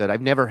Torito said,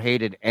 I've never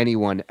hated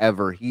anyone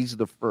ever. He's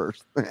the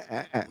first.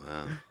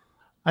 Wow.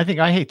 I think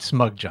I hate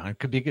Smug John.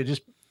 Could be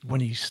just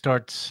when he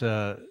starts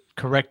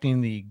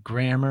correcting the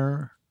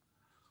grammar.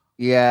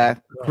 Yeah,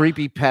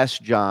 Creepy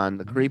Pest John.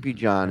 The Creepy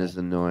John is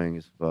annoying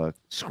as fuck.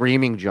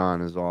 Screaming John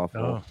is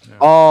awful.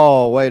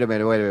 Oh, wait a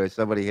minute.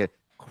 Somebody hit.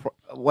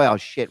 Well,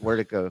 shit,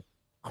 where'd it go?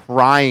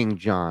 Crying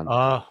John.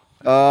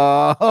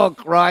 Oh,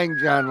 Crying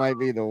John might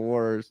be the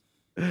worst.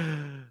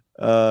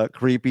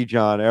 Creepy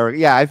John. Eric.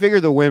 Yeah, I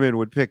figured the women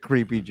would pick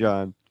Creepy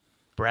John.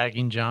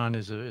 Bragging John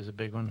is a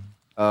big one.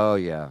 Oh,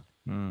 yeah.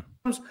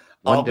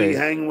 I'll be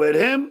hanging with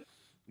him.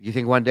 You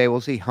think one day we'll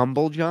see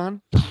Humble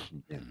John?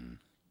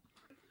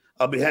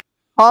 I'll be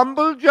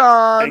Humble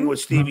John. hanging with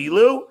Stevie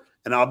Lou,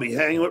 and I'll be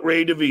hanging with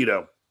Ray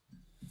DeVito.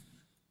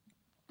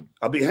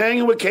 I'll be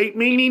hanging with Kate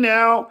Meany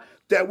now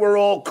that we're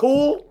all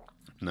cool.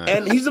 Nice.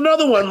 And he's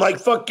another one like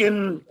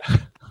fucking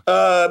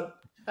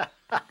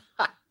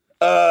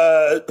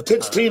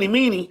Tits Teeny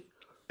Meany.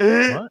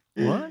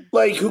 What?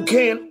 Like who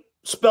can't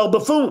spell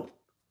buffoon.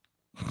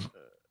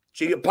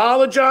 She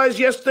apologized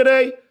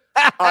yesterday.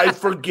 I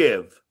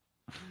forgive.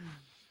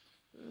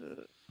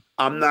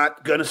 I'm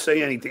not gonna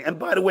say anything. And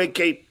by the way,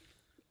 Kate,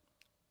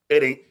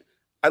 it ain't.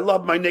 I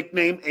love my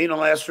nickname,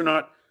 Anal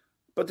Astronaut,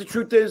 but the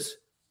truth is,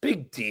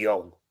 big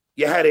deal.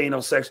 You had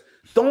anal sex.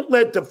 Don't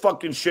let the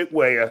fucking shit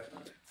weigher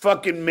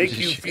fucking make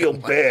you feel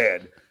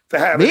bad for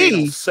having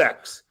anal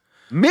sex.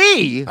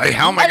 Me? Hey,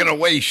 how am I gonna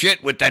weigh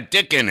shit with that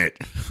dick in it?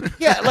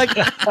 Yeah, like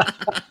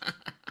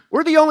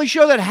we're the only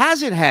show that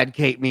hasn't had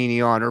Kate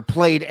Meany on or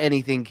played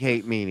anything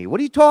Kate Meany. What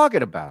are you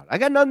talking about? I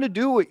got nothing to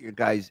do with your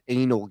guys'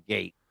 anal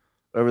gate,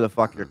 whatever the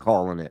fuck you're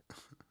calling it.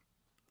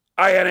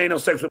 I had anal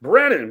sex with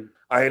Brennan.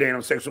 I had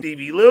anal sex with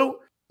Stevie Lou.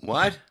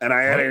 What? And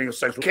I had anal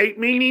sex with Kate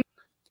Meany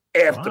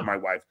after my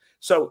wife.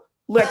 So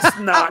let's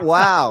not.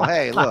 Wow.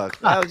 Hey, look,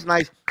 that was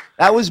nice.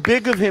 That was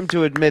big of him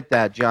to admit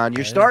that, John.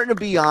 You're starting to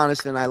be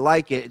honest, and I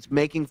like it. It's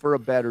making for a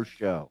better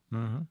show.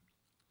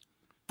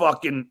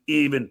 Fucking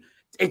even.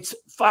 It's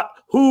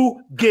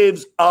who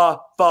gives a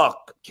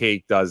fuck?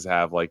 Kate does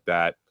have like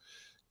that,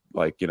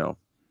 like, you know,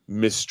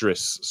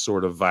 mistress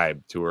sort of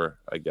vibe to her,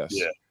 I guess.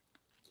 Yeah.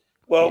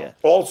 Well,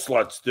 all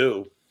sluts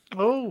do.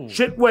 Oh.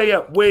 Shit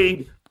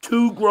weighed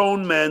two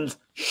grown men's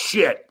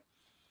shit.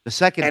 The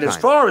second And time. as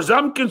far as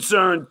I'm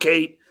concerned,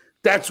 Kate,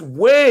 that's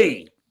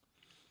way.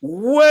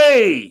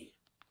 Well,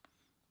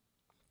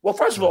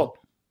 first of all,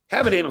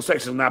 having anal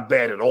sex is not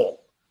bad at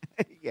all.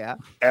 Yeah.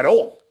 At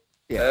all.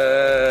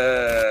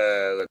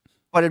 Yeah.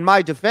 But in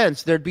my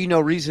defense, there'd be no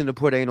reason to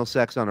put anal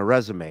sex on a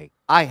resume.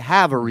 I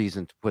have a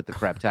reason to put the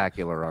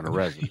craptacular on a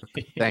resume.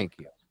 Thank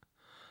you.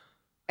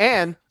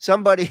 And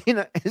somebody in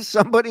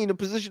a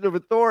position of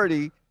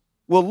authority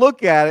will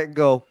look at it and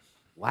go,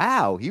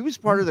 wow, he was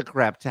part of the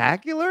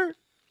craptacular?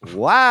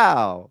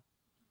 Wow.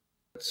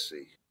 Let's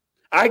see.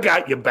 I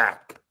got you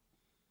back.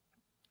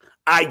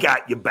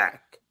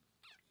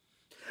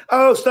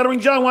 Oh, Stuttering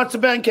John wants to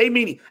bang Kate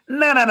Meany.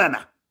 No.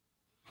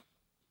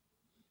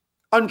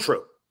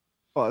 Untrue.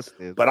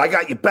 Busted. But I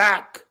got you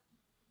back.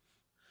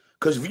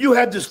 Because if you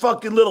had this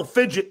fucking little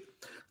fidget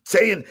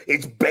saying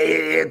it's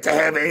bad to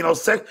have anal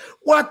sex,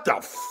 what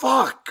the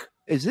fuck?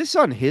 Is this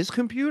on his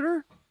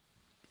computer?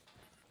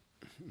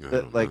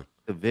 The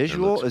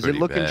visual? Is it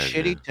looking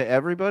shitty to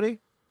everybody?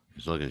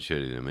 It's looking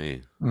shitty to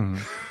me.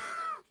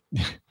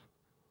 Mm-hmm.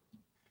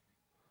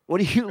 What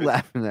are you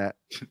laughing at?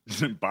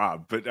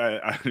 Bob, but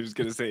I was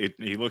going to say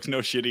he looks no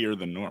shittier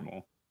than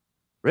normal.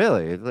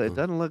 Really? It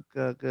doesn't look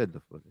good,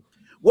 the footage.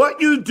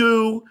 What you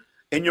do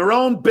in your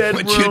own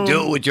bedroom. What you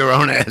do with your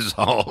own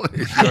asshole.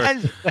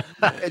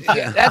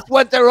 That's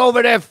what they're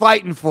over there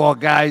fighting for,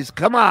 guys.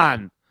 Come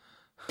on.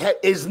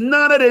 Is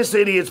none of this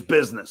idiot's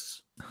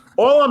business.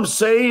 All I'm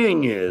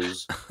saying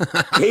is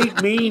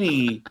Kate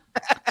Meany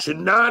should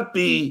not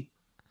be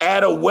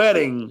at a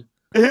wedding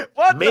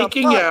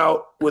making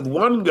out with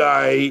one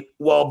guy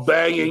while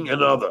banging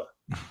another.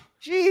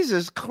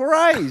 Jesus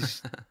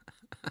Christ.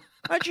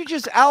 Why don't you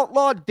just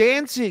outlaw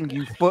dancing,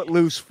 you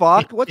footloose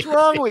fuck? What's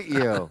wrong with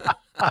you?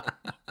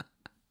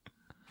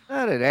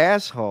 Not an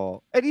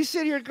asshole. And he's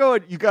sitting here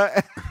going, you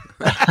got...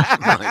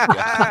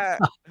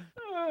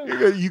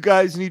 You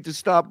guys need to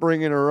stop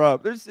bringing her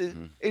up.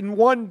 In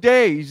one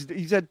day,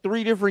 he's had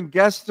 3 different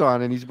guests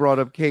on, and he's brought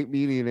up Kate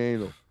Meany and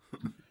anal.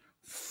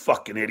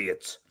 Fucking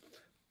idiots.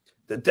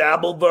 The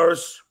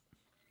Dabbleverse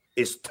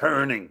is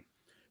turning.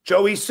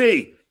 Joey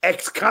C,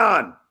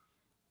 ex-con.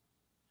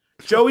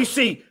 Joey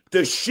C,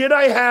 the shit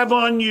I have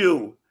on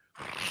you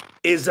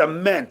is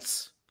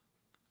immense.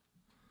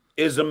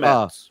 I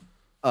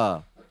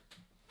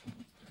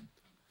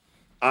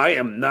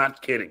am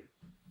not kidding.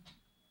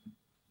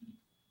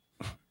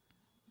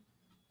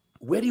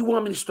 Where do you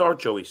want me to start,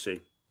 Joey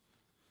C?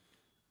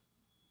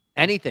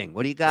 Anything.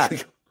 What do you got?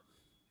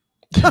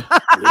 What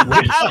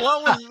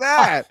was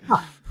that?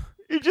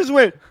 He just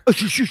went.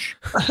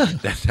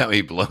 That's how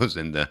he blows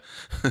into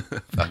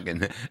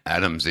fucking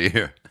Adam's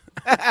ear.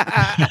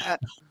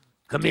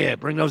 Come here.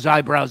 Bring those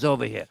eyebrows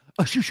over here.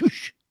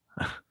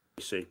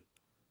 See.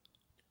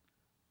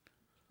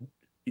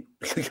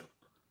 Where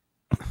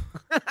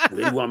do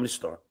you want me to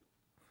start?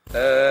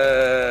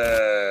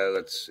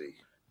 Let's see.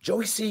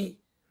 Joey C.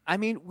 I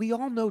mean, we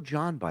all know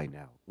John by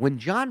now. When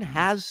John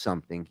has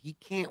something, he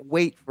can't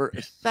wait for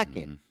a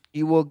second.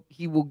 He will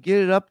get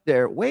it up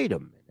there. Wait a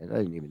minute. I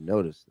didn't even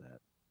notice that.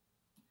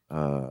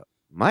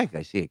 Mike,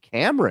 I see a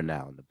camera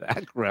now in the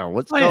background.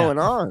 What's going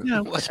on?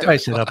 Yeah, let's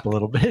spice it up a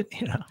little bit,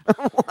 you know.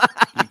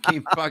 You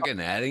keep fucking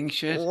adding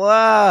shit.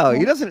 Wow.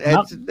 He doesn't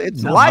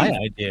it's not life. my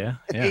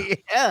idea. Yeah.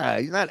 Yeah,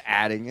 he's not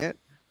adding it.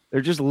 They're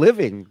just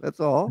living.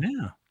 That's all.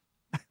 Yeah.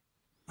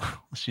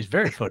 She's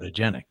very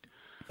photogenic.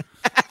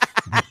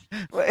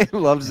 He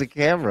loves the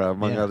camera,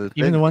 among other things.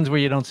 Even the ones where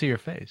you don't see your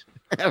face.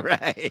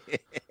 Right.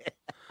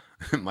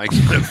 Mike's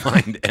gonna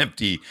find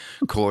empty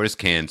Coors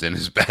cans in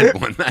his bed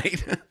one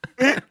night,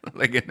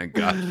 like in The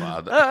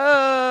Godfather.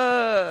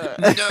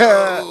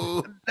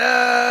 No.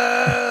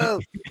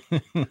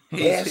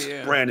 Ask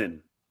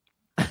Brennan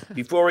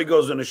before he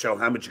goes on the show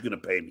how much you're gonna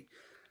pay me.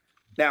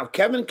 Now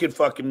Kevin could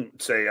fucking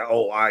say,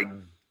 "Oh, I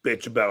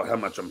bitch about how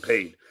much I'm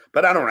paid,"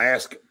 but I don't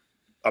ask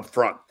up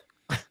front.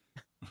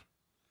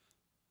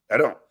 I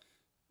don't.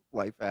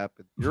 Life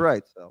happened. You're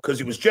right, so because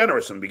he was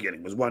generous in the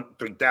beginning. It was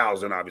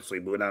 3,000, obviously,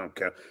 but I don't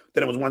care.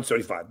 Then it was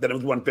 175. Then it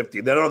was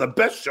 150. Then on the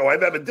best show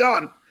I've ever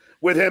done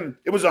with him,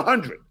 it was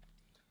 100.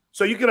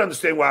 So you can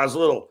understand why I was a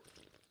little,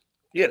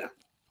 you know.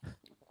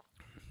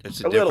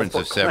 It's a difference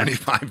of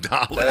 $75.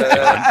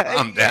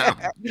 I'm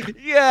down.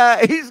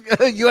 Yeah,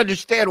 you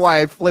understand why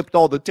I flipped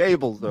all the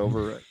tables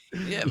over, right?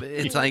 Yeah, but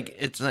it's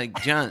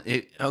like John.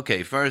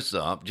 Okay, first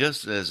off,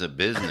 just as a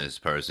business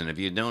person, if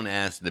you don't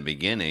ask the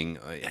beginning,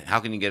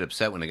 how can you get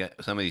upset when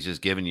somebody's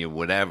just giving you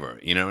whatever?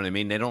 You know what I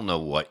mean? They don't know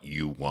what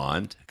you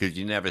want because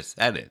you never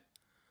said it,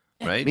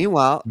 right?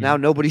 Meanwhile, now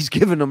nobody's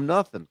giving them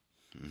nothing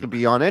to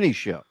be on any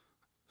show.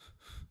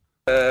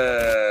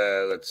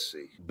 Let's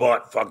see.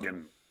 But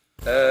fucking.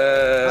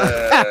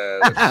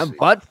 Let's see.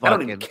 But fucking. I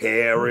don't even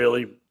care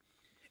really. It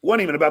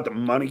wasn't even about the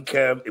money,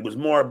 Kev. It was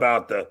more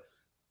about the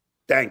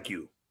thank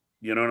you.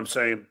 You know what I'm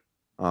saying?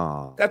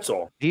 Oh, that's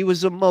all. He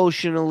was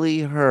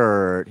emotionally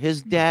hurt.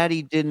 His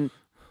daddy didn't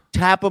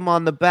tap him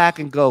on the back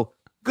and go,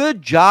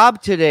 "Good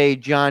job today,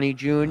 Johnny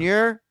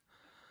Jr."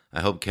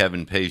 I hope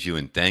Kevin pays you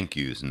in thank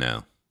yous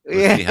now.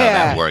 We'll see how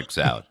that works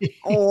out.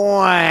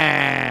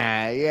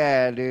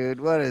 Yeah,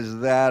 dude. What is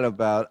that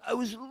about? I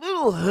was a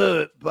little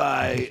hurt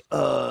by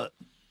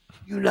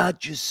you not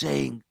just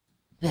saying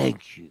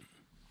thank you.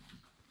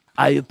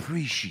 I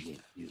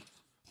appreciate you.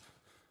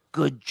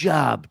 Good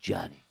job,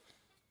 Johnny.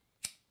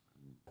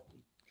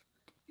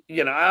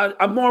 You know,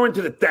 I'm more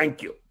into the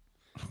thank you.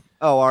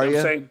 Oh, are You know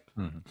you? what I'm saying?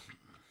 Mm-hmm.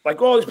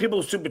 Like all these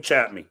people who super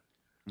chat me.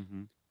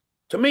 Mm-hmm.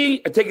 To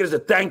me, I take it as a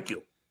thank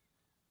you.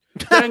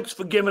 Thanks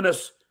for giving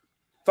us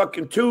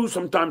fucking 2,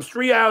 sometimes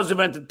 3 hours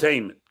of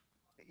entertainment.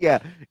 Yeah.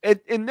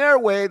 In their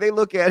way, they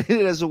look at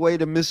it as a way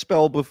to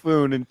misspell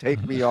buffoon and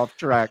take me off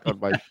track on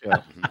my show.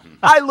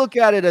 I look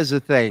at it as a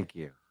thank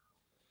you.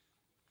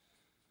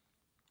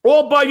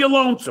 All by your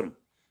lonesome.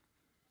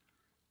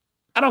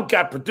 I don't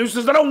got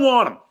producers. I don't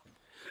want them.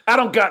 I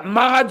don't got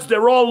mods.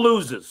 They're all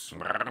losers.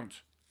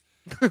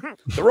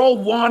 They're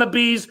all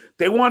wannabes.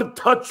 They want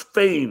to touch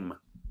fame.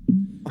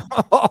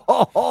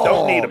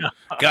 Don't need them.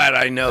 God,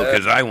 I know,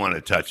 because I want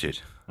to touch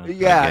it.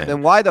 Yeah, Again.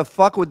 then why the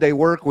fuck would they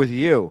work with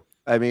you?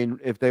 I mean,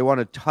 if they want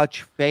to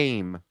touch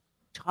fame.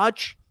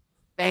 Touch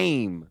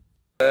fame.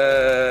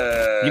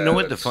 You know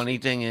what the funny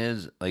thing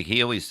is? Like,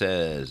 he always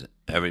says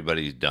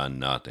everybody's done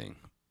nothing.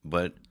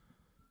 But,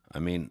 I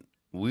mean,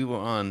 we were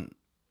on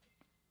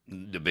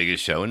the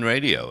biggest show in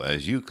radio,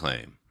 as you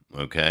claim,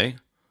 okay?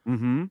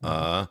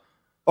 Mm-hmm.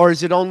 Or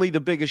is it only the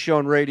biggest show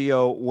on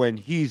radio when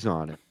he's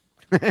on it?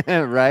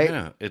 Right?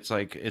 Yeah, it's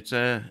like,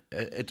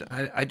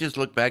 I just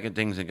look back at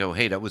things and go,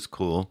 hey, that was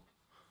cool.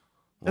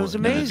 That was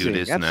I'm gonna amazing. do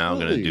this Absolutely. now. I'm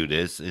going to do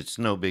this. It's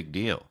no big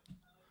deal.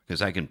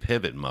 Because I can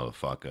pivot,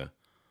 motherfucker.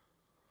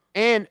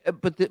 And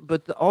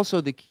also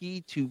the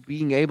key to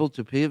being able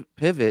to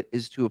pivot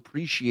is to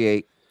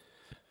appreciate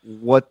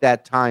what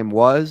that time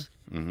was,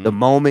 the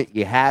moment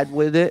you had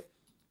with it,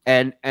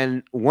 and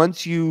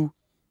once you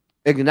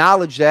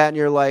acknowledge that and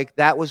you're like,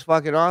 that was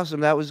fucking awesome,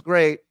 that was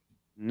great,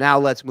 now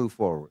let's move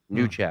forward,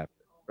 new chapter,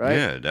 right?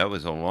 Yeah, that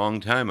was a long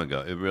time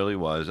ago. It really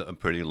was a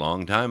pretty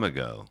long time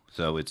ago.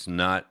 So it's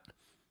not.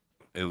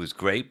 It was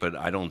great, but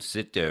I don't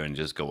sit there and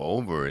just go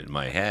over it in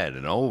my head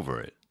and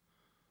over it.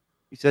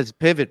 He says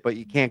pivot, but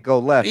you can't go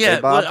left. Yeah,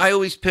 hey, Bob? well, I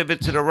always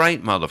pivot to the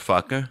right,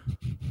 motherfucker.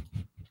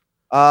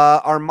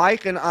 Are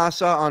Mike and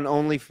Asa on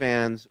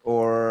OnlyFans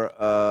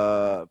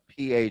or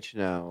PH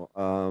now?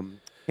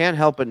 Can't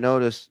help but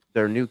notice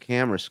their new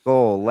camera.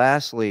 Skull.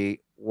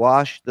 Lastly,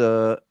 wash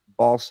the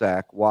ball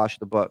sack, wash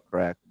the butt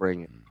crack.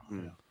 Bring it.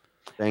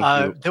 Thank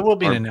you. There will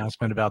be an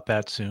announcement about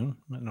that soon.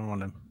 I don't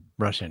want to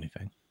rush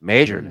anything.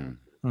 Major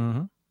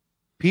now.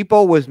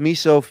 People with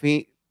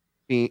misophonia.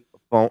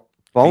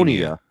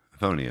 Phonia.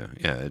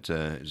 Yeah,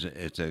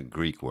 it's a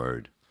Greek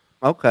word.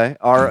 Okay.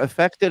 Are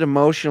affected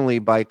emotionally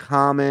by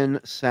common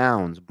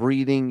sounds,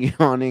 breathing,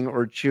 yawning,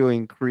 or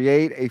chewing,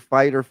 create a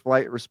fight or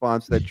flight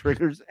response that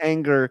triggers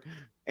anger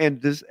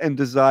and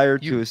desire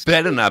to escape.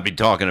 Better not be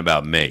talking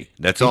about me.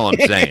 That's all I'm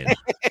saying.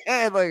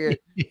 We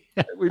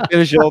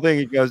finish the whole thing.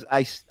 He goes,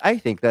 I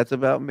think that's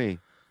about me.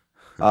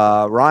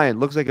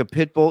 Ryan looks like a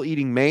pit bull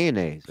eating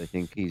mayonnaise. I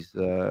think he's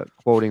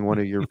quoting one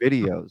of your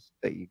videos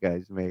that you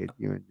guys made,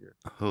 you and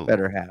your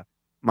better half,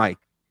 Mike.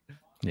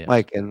 Yeah.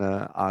 Mike and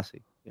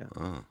Aussie. Yeah.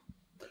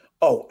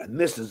 Oh, and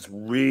this is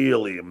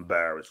really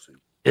embarrassing.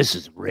 This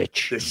is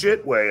rich. The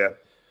shit where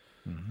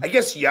I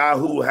guess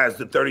Yahoo has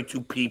the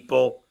 32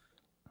 people,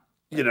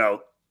 you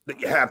know,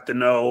 that you have to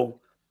know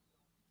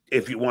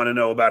if you want to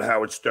know about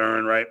Howard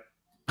Stern, right?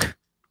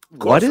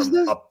 What is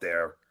this? Up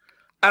there.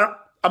 I'm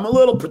a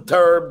little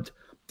perturbed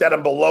that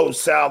I'm below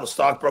Sal, the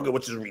stockbroker,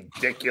 which is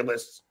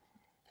ridiculous.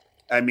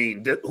 I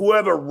mean,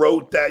 whoever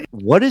wrote that.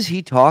 What is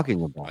he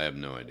talking about? I have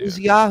no idea. Does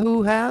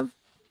Yahoo have?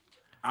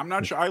 I'm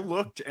not sure. I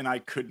looked and I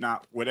could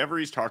not. Whatever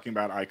he's talking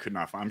about, I could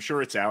not. I'm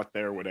sure it's out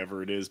there,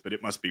 whatever it is, but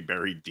it must be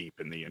buried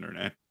deep in the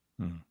internet.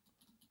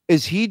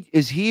 Is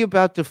he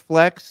about to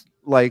flex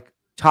like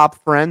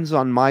top friends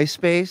on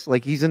MySpace?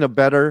 Like he's in a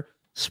better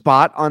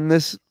spot on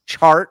this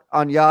chart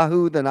on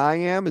Yahoo than I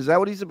am? Is that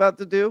what he's about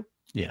to do?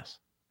 Yes.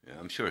 Yeah,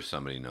 I'm sure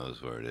somebody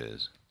knows where it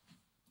is.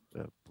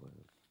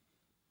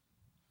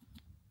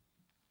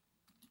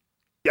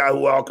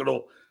 Yahoo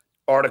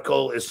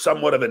article is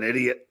somewhat of an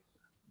idiot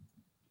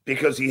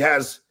because he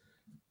has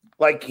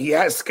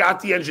Scott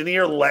the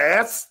Engineer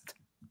last.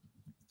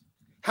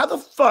 How the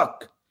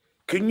fuck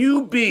can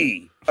you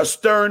be a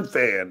Stern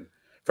fan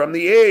from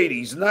the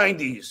 80s,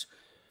 90s,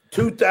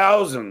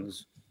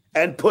 2000s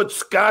and put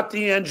Scott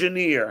the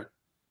Engineer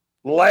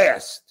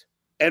last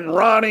and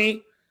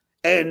Ronnie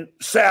and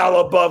Sal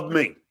above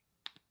me?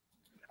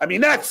 I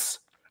mean,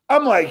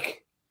 I'm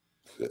like,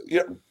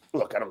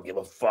 look, I don't give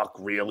a fuck,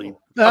 really.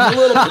 I'm a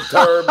little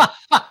perturbed.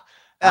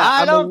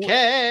 I don't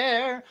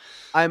care.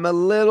 I'm a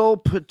little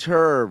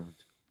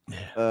perturbed.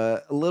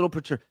 A little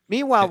perturbed.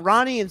 Meanwhile,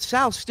 Ronnie and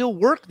Sal still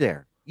work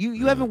there.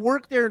 You haven't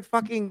worked there in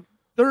fucking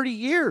 30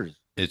 years.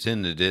 It's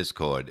in the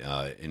Discord.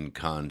 In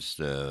const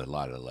a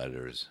lot of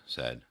letters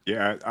said.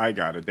 Yeah, I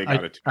got it. They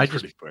got it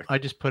pretty quick. I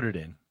just put it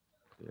in.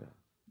 Yeah.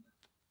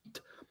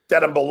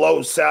 That I'm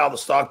below Sal, the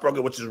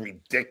stockbroker, which is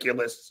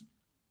ridiculous.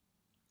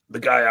 The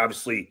guy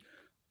obviously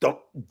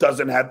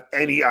doesn't have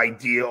any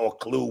idea or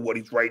clue what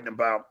he's writing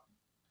about.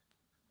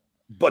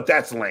 But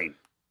that's lame.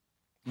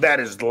 That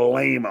is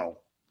lame-o.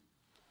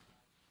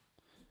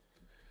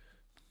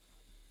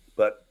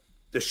 But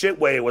the shit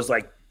way was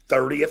like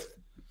 30th.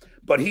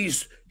 But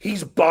he's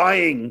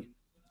putting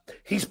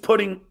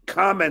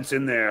comments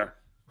in there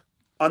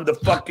on the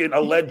fucking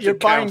alleged You're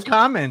buying accounts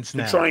comments to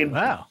now. try and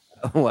Wow.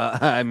 Well,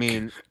 I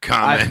mean,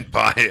 Comment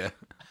buyer.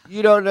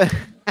 you don't know.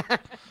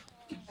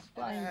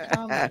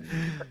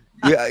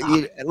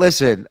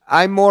 Listen,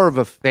 I'm more of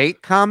a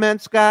fake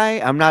comments guy.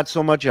 I'm not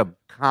so much a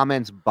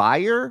comments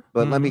buyer,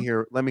 but let me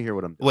hear what I'm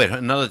doing. Wait,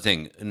 another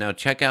thing. Now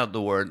check out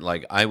the word.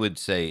 Like I would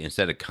say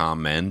instead of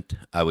comment,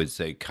 I would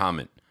say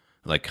comment,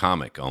 like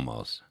comic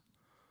almost.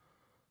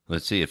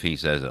 Let's see if he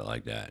says it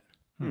like that.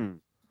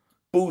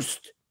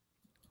 Boost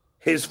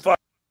his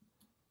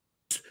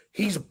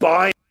he's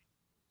buying.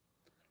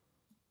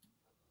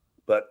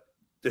 But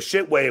the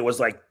shit way was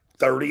like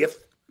 30th.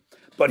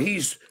 But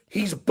he's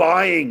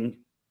putting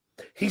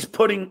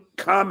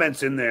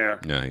comments in there.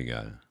 No, you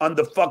got it. On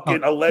the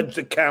fucking alleged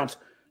accounts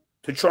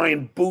to try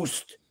and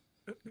boost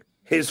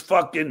his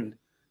fucking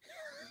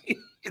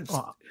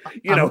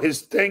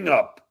his thing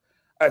up.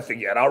 I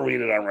forget. I'll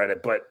read it on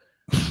Reddit, but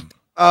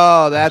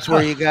oh, that's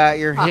where you got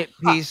your hit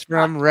piece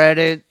from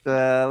Reddit.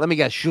 Let me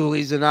guess,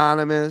 Shuli's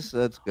Anonymous.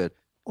 That's good.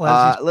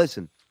 Well,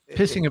 listen.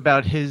 Pissing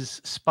about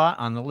his spot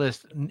on the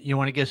list. You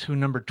want to guess who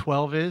number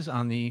 12 is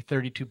on the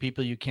 32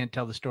 people you can't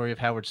tell the story of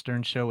Howard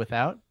Stern show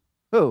without?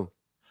 Who?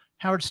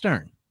 Howard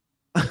Stern.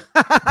 There's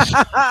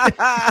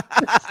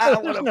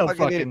no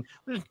fucking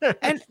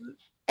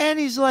and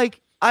he's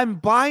like, I'm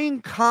buying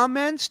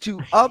comments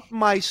to up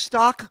my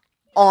stock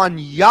on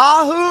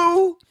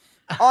Yahoo.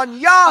 On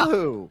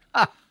Yahoo.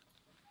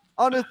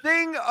 On a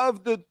thing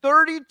of the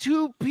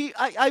 32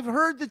 I've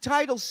heard the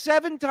title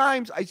 7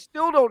 times. I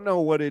still don't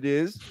know what it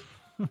is.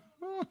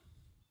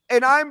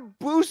 And I'm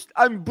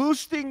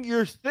boosting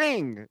your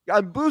thing.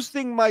 I'm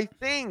boosting my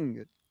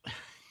thing.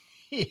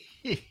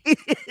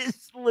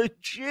 It's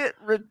legit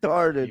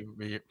retarded.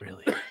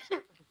 Really.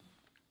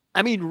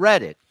 I mean,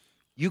 Reddit.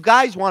 You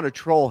guys want to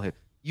troll him.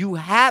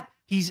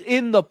 He's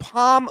in the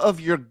palm of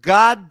your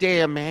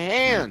goddamn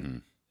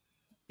hand.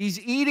 He's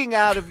eating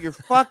out of your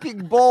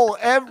fucking bowl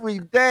every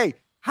day.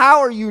 How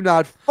are you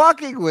not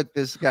fucking with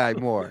this guy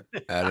more?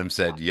 Adam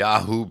said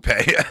Yahoo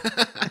Pay.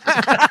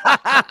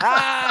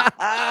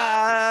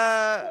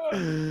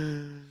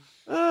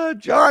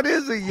 John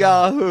is a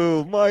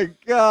Yahoo. My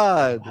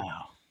God.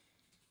 Wow.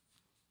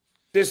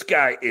 this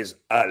guy is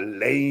a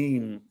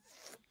lame-o.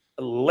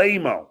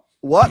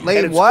 What?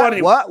 Lame? What?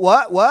 Funny.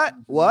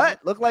 What?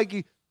 Look like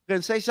you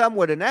can say something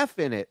with an F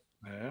in it.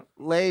 Yeah.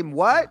 Lame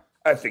what?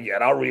 I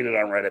forget. I'll read it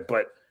on Reddit,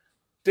 but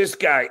this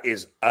guy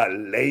is a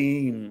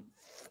lame-o.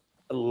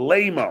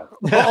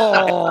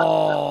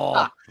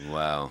 Oh.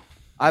 Wow.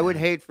 I would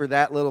hate for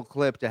that little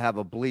clip to have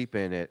a bleep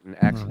in it and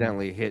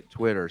accidentally hit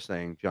Twitter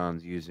saying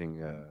John's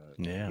using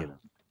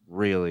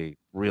really,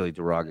 really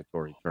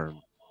derogatory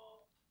terms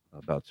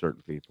about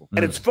certain people.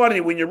 And it's funny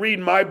when you read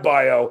my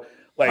bio,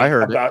 like I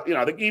heard about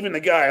even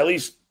the guy at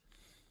least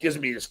gives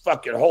me this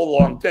fucking whole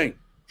long thing.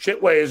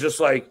 Shitway is just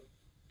like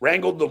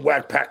wrangled the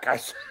whack pack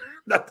guys.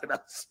 Nothing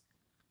else.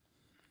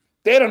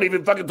 They don't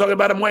even fucking talk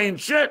about him weighing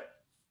shit.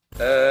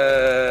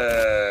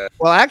 Well,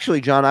 actually,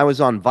 John, I was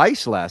on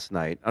Vice last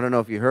night. I don't know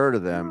if you heard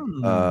of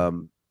them.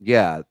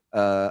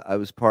 I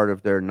was part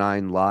of their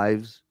 9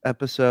 Lives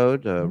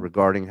episode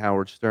regarding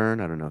Howard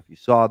Stern. I don't know if you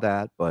saw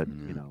that, but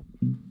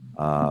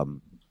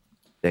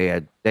they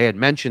had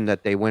mentioned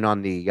that they went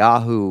on the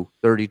Yahoo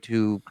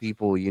 32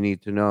 people you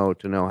need to know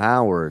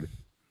Howard,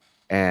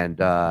 and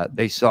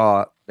they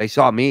saw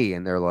me,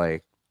 and they're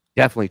like,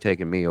 definitely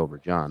taking me over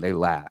John. They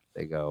laughed.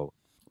 They go,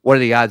 what are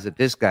the odds that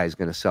this guy's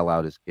going to sell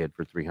out his kid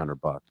for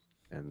 $300?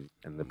 And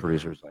the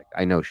producer's like,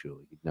 I know,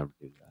 Shuli, he'd never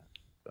do that.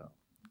 So,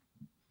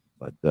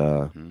 but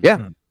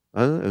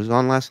it was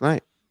on last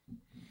night.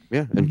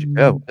 Yeah,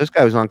 and this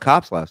guy was on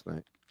Cops last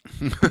night.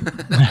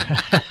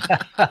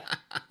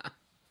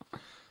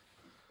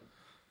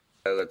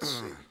 Let's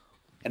see.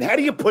 And how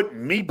do you put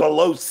me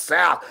below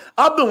Sal?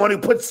 I'm the one who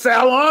put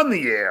Sal on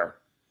the air.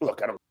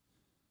 Look, I don't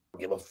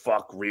give a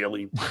fuck,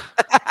 really.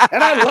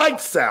 And I like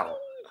Sal.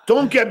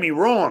 Don't get me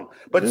wrong,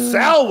 but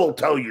Sal will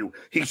tell you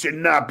he should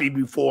not be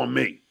before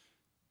me.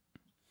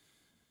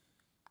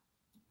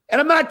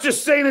 And I'm not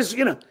just saying this,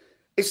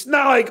 it's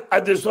not like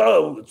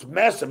it's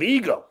massive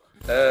ego.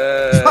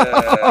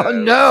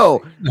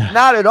 No,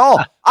 not at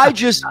all.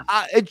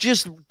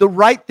 The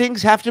right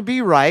things have to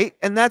be right,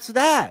 and that's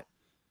that.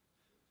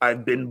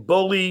 I've been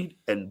bullied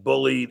and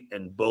bullied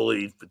and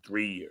bullied for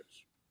 3 years.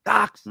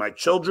 Docs. My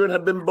children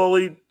have been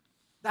bullied.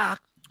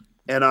 Docs.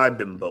 And I've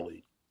been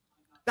bullied.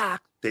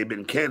 Docs. They've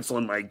been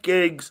canceling my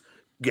gigs,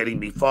 getting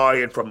me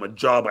fired from a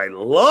job I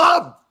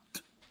loved.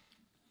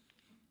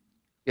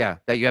 Yeah,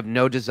 that you have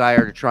no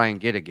desire to try and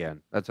get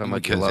again. That's how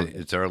much you love it.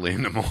 It's early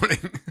in the morning.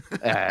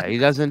 He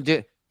doesn't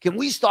do. Can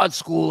we start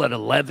school at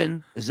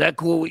 11? Is that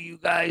cool with you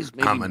guys?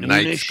 Maybe I'm a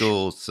night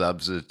school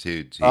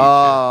substitute teacher.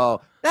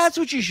 Oh, that's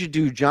what you should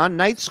do, John.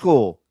 Night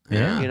school.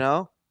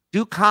 Yeah.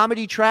 Do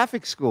comedy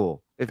traffic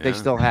school if they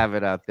still have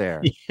it out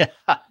there. Yeah.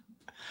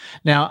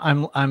 Now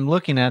I'm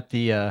looking at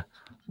the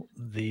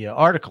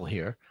article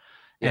here,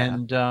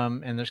 and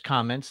there's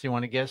comments. Do you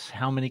want to guess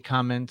how many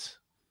comments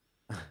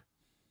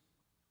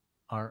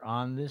are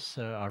on this?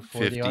 Are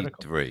for the article?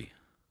 53.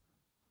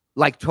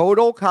 Like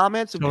total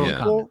comments of Total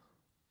people?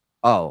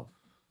 comment.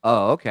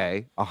 Oh,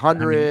 okay.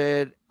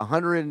 100,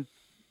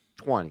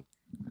 120.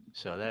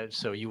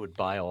 So you would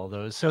buy all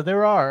those. So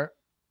there are.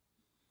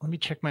 Let me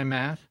check my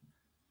math.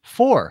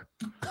 4.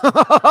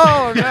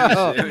 Oh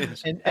no! and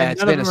It's none been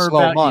of a them are slow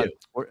about month.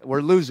 you.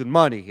 We're losing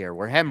money here.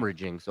 We're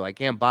hemorrhaging, so I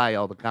can't buy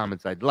all the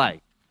comments I'd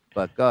like.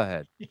 But go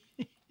ahead.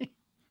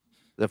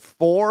 The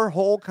 4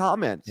 whole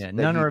comments. Yeah, that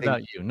none he are thinks-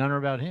 about you. None are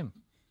about him.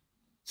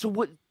 So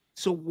what?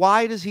 So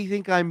why does he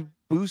think I'm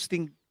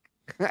boosting?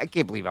 I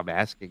can't believe I'm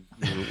asking.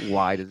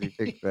 Why does he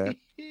think that?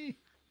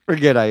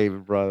 Forget I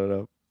even brought it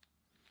up.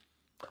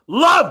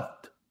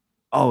 Loved.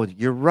 Oh,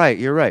 you're right.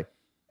 You're right.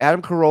 Adam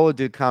Carolla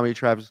did comedy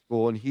traffic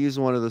school, and he's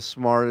one of the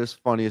smartest,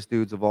 funniest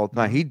dudes of all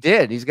time. He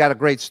did. He's got a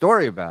great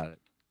story about it.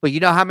 But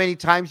you know how many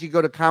times you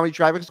go to comedy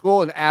traffic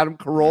school and Adam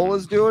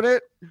Carolla's doing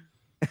it?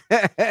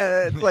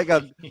 It's like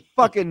a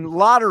fucking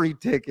lottery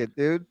ticket,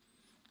 dude.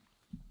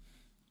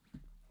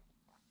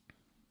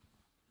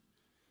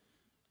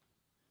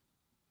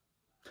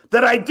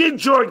 That I did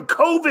during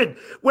COVID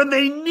when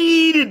they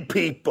needed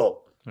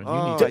people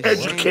Oh, to I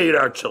see. educate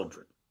our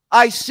children.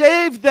 I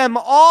saved them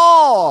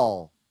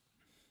all.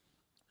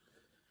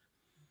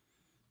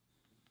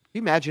 Can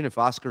you imagine if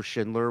Oscar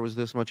Schindler was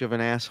this much of an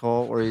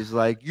asshole, where he's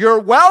like, "You're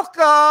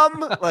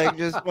welcome," like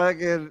just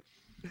fucking.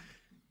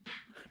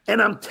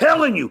 And I'm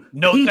telling you,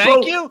 No, people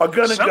thank you. are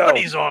gonna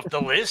Somebody's go. off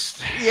the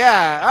list.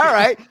 Yeah, all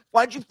right.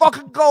 Why don't you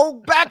fucking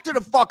go back to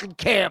the fucking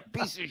camp,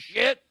 piece of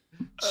shit?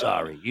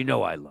 Sorry, you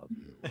know I love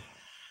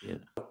you.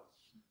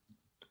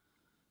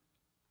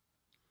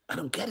 I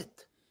don't get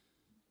it.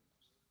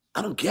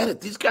 I don't get it.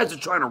 These guys are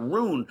trying to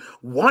ruin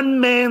one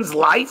man's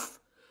life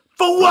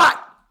for what?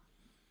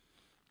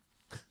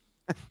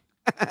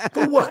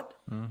 For what?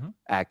 Mm-hmm.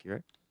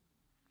 Accurate.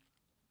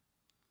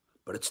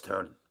 But it's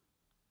turning.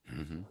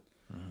 Mm-hmm.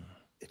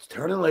 It's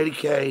turning, Lady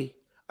K.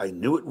 I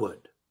knew it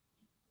would.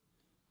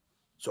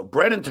 So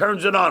Brandon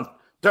turns it on.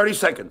 30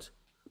 seconds.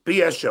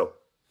 BS show.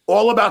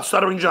 All about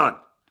Stuttering John.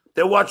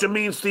 They're watching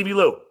me and Stevie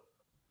Lou.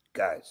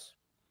 Guys,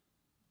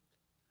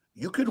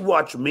 you could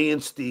watch me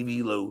and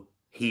Stevie Lou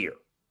here.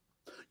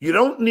 You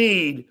don't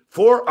need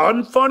 4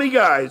 unfunny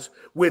guys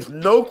with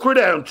no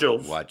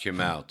credentials, Watch your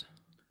mouth.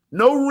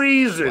 no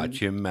reason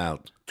Watch your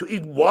mouth. to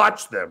even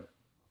watch them.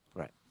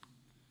 Right.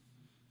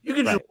 You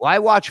can just Why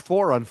watch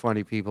 4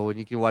 unfunny people when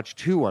you can watch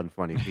 2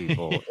 unfunny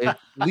people?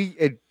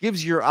 It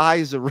gives your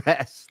eyes a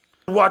rest.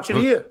 watch it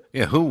here.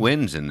 Yeah, who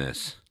wins in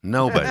this?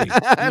 Nobody.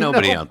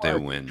 Nobody out there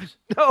wins.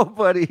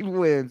 Nobody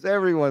wins.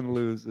 Everyone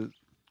loses.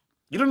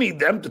 You don't need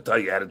them to tell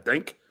you how to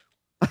think.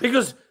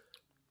 Because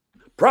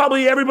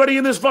probably everybody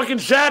in this fucking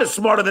chat is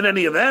smarter than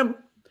any of them.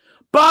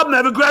 Bob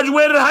never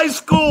graduated high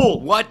school.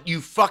 What,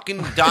 you fucking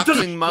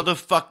doxing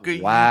motherfucker?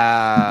 I'm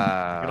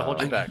Wow. gonna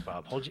hold you back,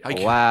 Bob. Hold you.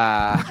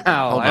 Wow.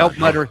 Hold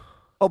I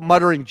hope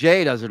Muttering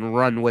Jay doesn't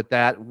run with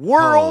that.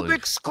 World Holy-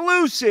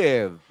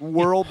 exclusive.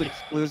 World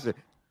exclusive.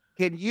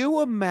 Can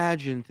you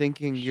imagine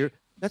thinking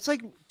that's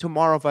like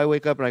tomorrow if I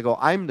wake up and I go,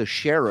 I'm the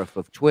sheriff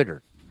of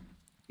Twitter.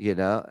 You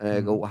know? And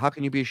I go, well, how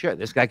can you be a sheriff?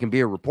 This guy can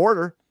be a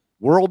reporter.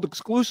 World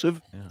exclusive.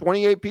 Yeah.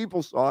 28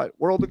 people saw it.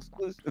 World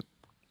exclusive.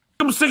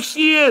 6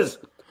 years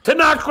to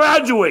not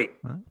graduate.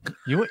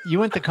 You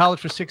went to college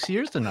for 6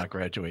 years to not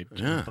graduate.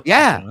 Yeah.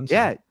 Yeah.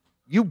 Yeah.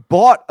 You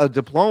bought a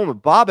diploma.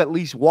 Bob at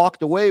least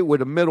walked away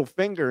with a middle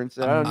finger and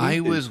said, I don't need I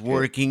this was shit."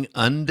 working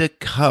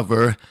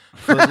undercover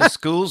for the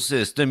school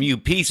system, you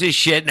piece of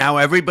shit. Now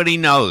everybody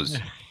knows.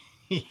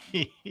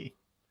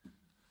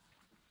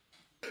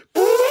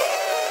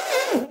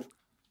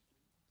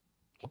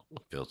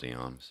 Filthy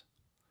arms.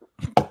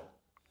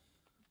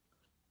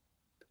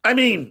 I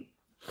mean,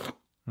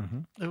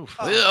 Oof.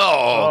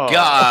 Oh,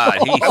 God.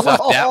 He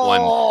sucked that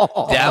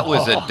one. That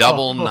was a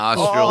double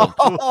nostril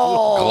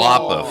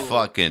glop of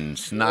fucking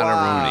snotteroonie.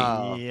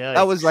 Wow. Yikes.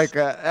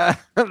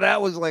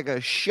 That was like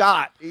a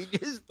shot. He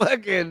just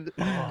fucking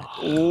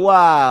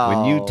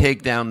wow. When you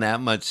take down that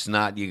much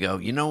snot, you go,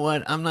 you know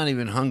what? I'm not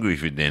even hungry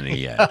for dinner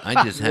yet.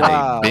 I just had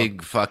Wow. a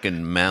big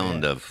fucking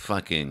mound of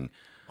fucking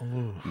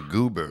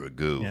goober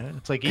goo. Yeah,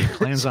 it's like eating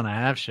clams on a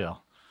half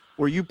shell.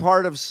 Were you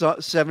part of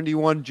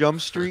 71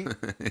 Jump Street?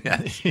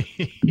 Yes.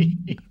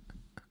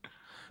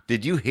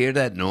 Did you hear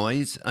that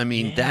noise? I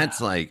mean,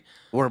 that's like,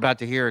 We're about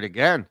to hear it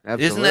again.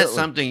 Absolutely. isn't that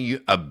something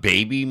a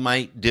baby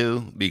might do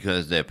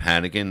because they're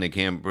panicking, they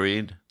can't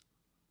breathe?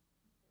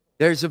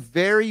 There's a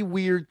very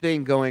weird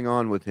thing going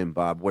on with him,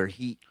 Bob, where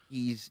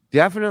he's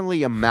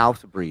definitely a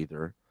mouth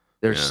breather.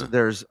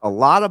 There's a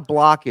lot of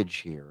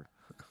blockage here,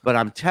 but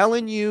I'm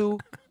telling you,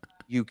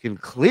 you can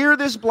clear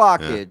this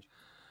blockage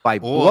by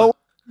blowing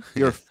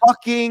your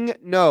fucking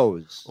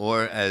nose.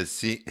 Or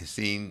as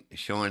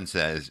Sean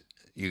says,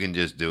 you can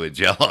just do a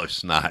Jello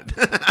snot.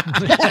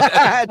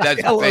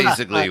 That's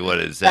basically what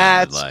it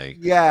sounded like.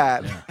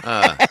 Yeah.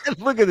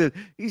 Look at this.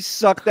 He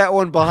sucked that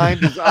one behind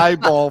his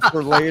eyeball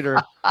for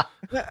later.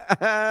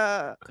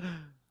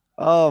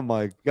 Oh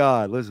my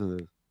God! Listen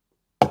to this.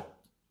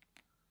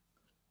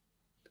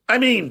 I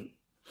mean,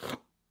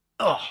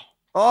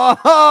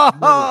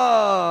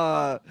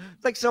 Oh,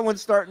 it's like someone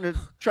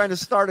trying to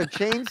start a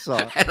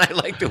chainsaw. And I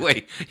like the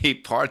way he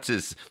parts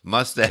his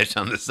mustache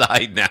on the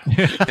side now.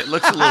 It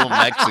looks a little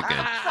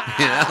Mexican,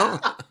 you know?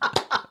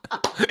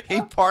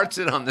 He parts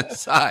it on the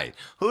side.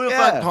 Who the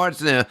fuck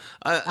parts it?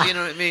 You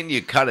know what I mean?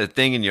 You cut a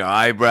thing in your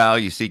eyebrow.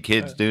 You see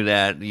kids do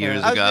that years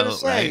ago. I was gonna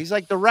say, right? He's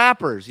like the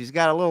rappers. He's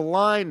got a little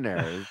line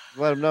there.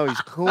 Let him know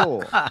he's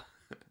cool.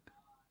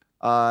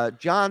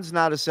 John's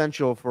not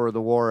essential for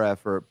the war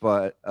effort,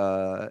 but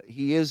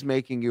he is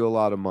making you a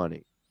lot of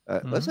money.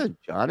 Listen,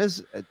 John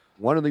is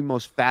one of the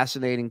most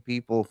fascinating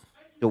people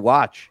to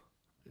watch.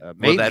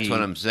 Well, that's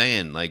what I'm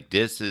saying.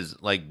 This is.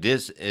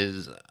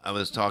 I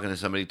was talking to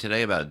somebody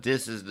today about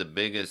this is the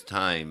biggest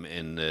time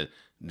in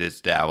this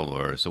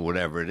Dabbleverse or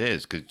whatever it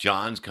is, because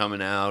John's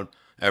coming out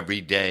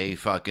every day,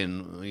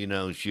 fucking,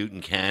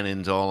 shooting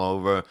cannons all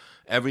over.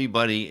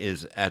 Everybody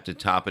is at the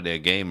top of their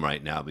game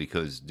right now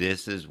because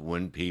this is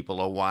when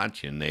people are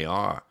watching. They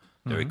are.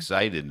 They're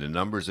excited. The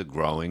numbers are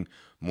growing.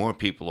 More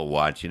people are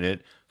watching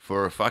it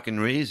for a fucking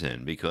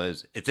reason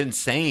because it's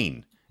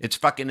insane. It's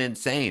fucking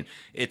insane.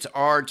 It's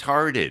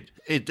retarded.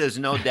 There's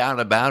no doubt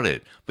about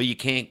it. But you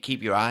can't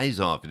keep your eyes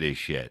off of this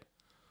shit.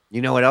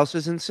 You know what else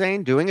is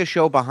insane? Doing a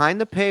show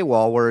behind the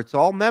paywall where it's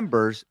all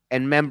members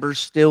and members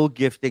still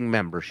gifting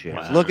memberships.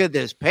 Wow. Look at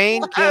this.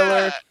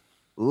 Painkiller.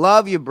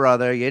 Love you,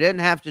 brother. You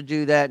didn't have to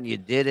do that, and you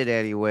did it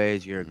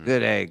anyways. You're a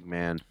good egg,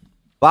 man.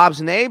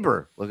 Bob's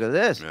neighbor. Look at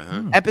this.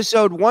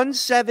 Episode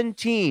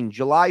 117,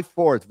 July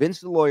 4th.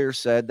 Vince the lawyer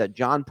said that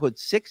John put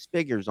 6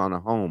 figures on a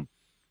home.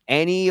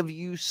 Any of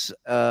you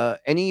a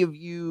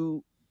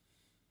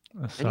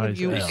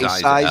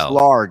size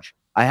large.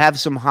 I have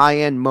some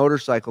high-end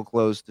motorcycle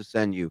clothes to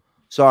send you.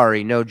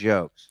 Sorry, no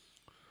jokes.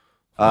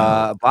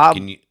 Bob,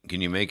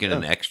 can you make it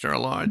an extra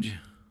large?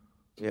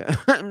 Yeah,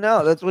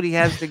 no, that's what he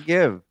has to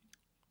give.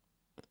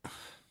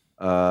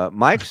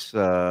 Mike's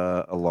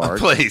a large.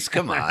 Please,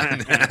 come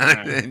on.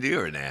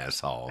 You're an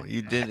asshole.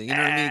 You did. You know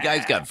what I mean? You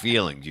guys got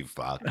feelings. You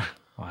fuck.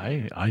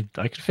 I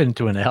could fit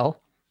into an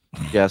L.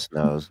 Jess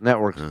knows.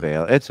 Networks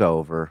fail. It's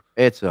over.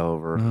 It's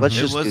over. Let's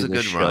just do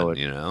this show.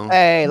 Run,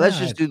 Hey, let's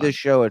just do this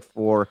show at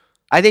 4.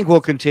 I think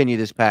we'll continue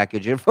this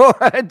package at 4.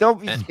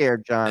 Don't be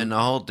scared, John. And the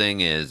whole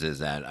thing is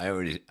that I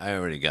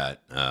already got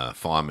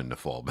farming to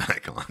fall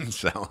back on.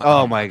 So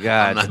oh my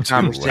God,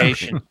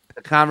 the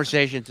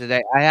conversation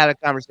today. I had a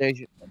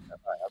conversation.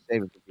 I'll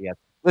save it for BS.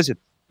 Listen,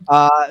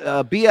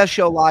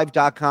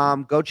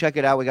 bsshowlive.com. Go check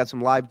it out. We got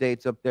some live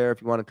dates up there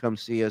if you want to come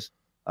see us.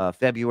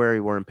 February,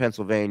 we're in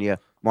Pennsylvania.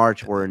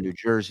 March, we're in New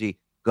Jersey.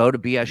 Go to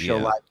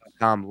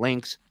bsshowlive.com.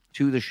 Links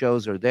to the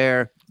shows are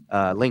there.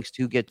 Links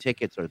to get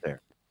tickets are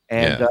there.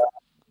 And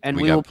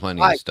we got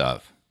plenty of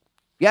stuff.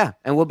 Yeah,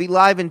 and we'll be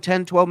live in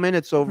 10, 12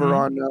 minutes over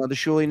on the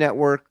Shuli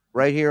Network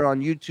right here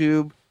on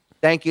YouTube.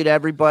 Thank you to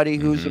everybody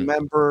who's a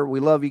member. We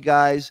love you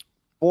guys.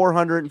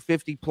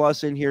 450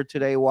 plus in here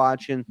today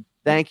watching.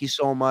 Thank you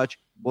so much.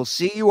 We'll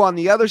see you on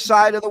the other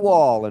side of the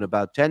wall in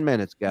about 10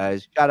 minutes,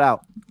 guys. Shout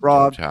out.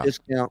 Rob,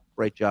 discount.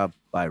 Great job.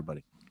 Bye,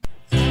 everybody.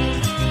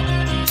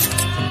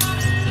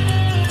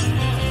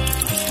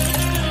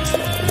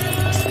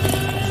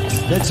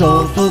 That's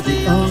all for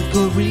the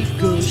Uncle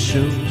Rico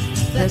Show.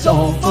 That's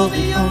all for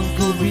the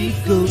Uncle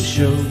Rico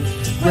Show.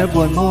 Grab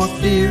one more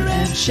beer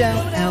and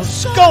shout out,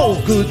 Skull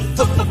Good.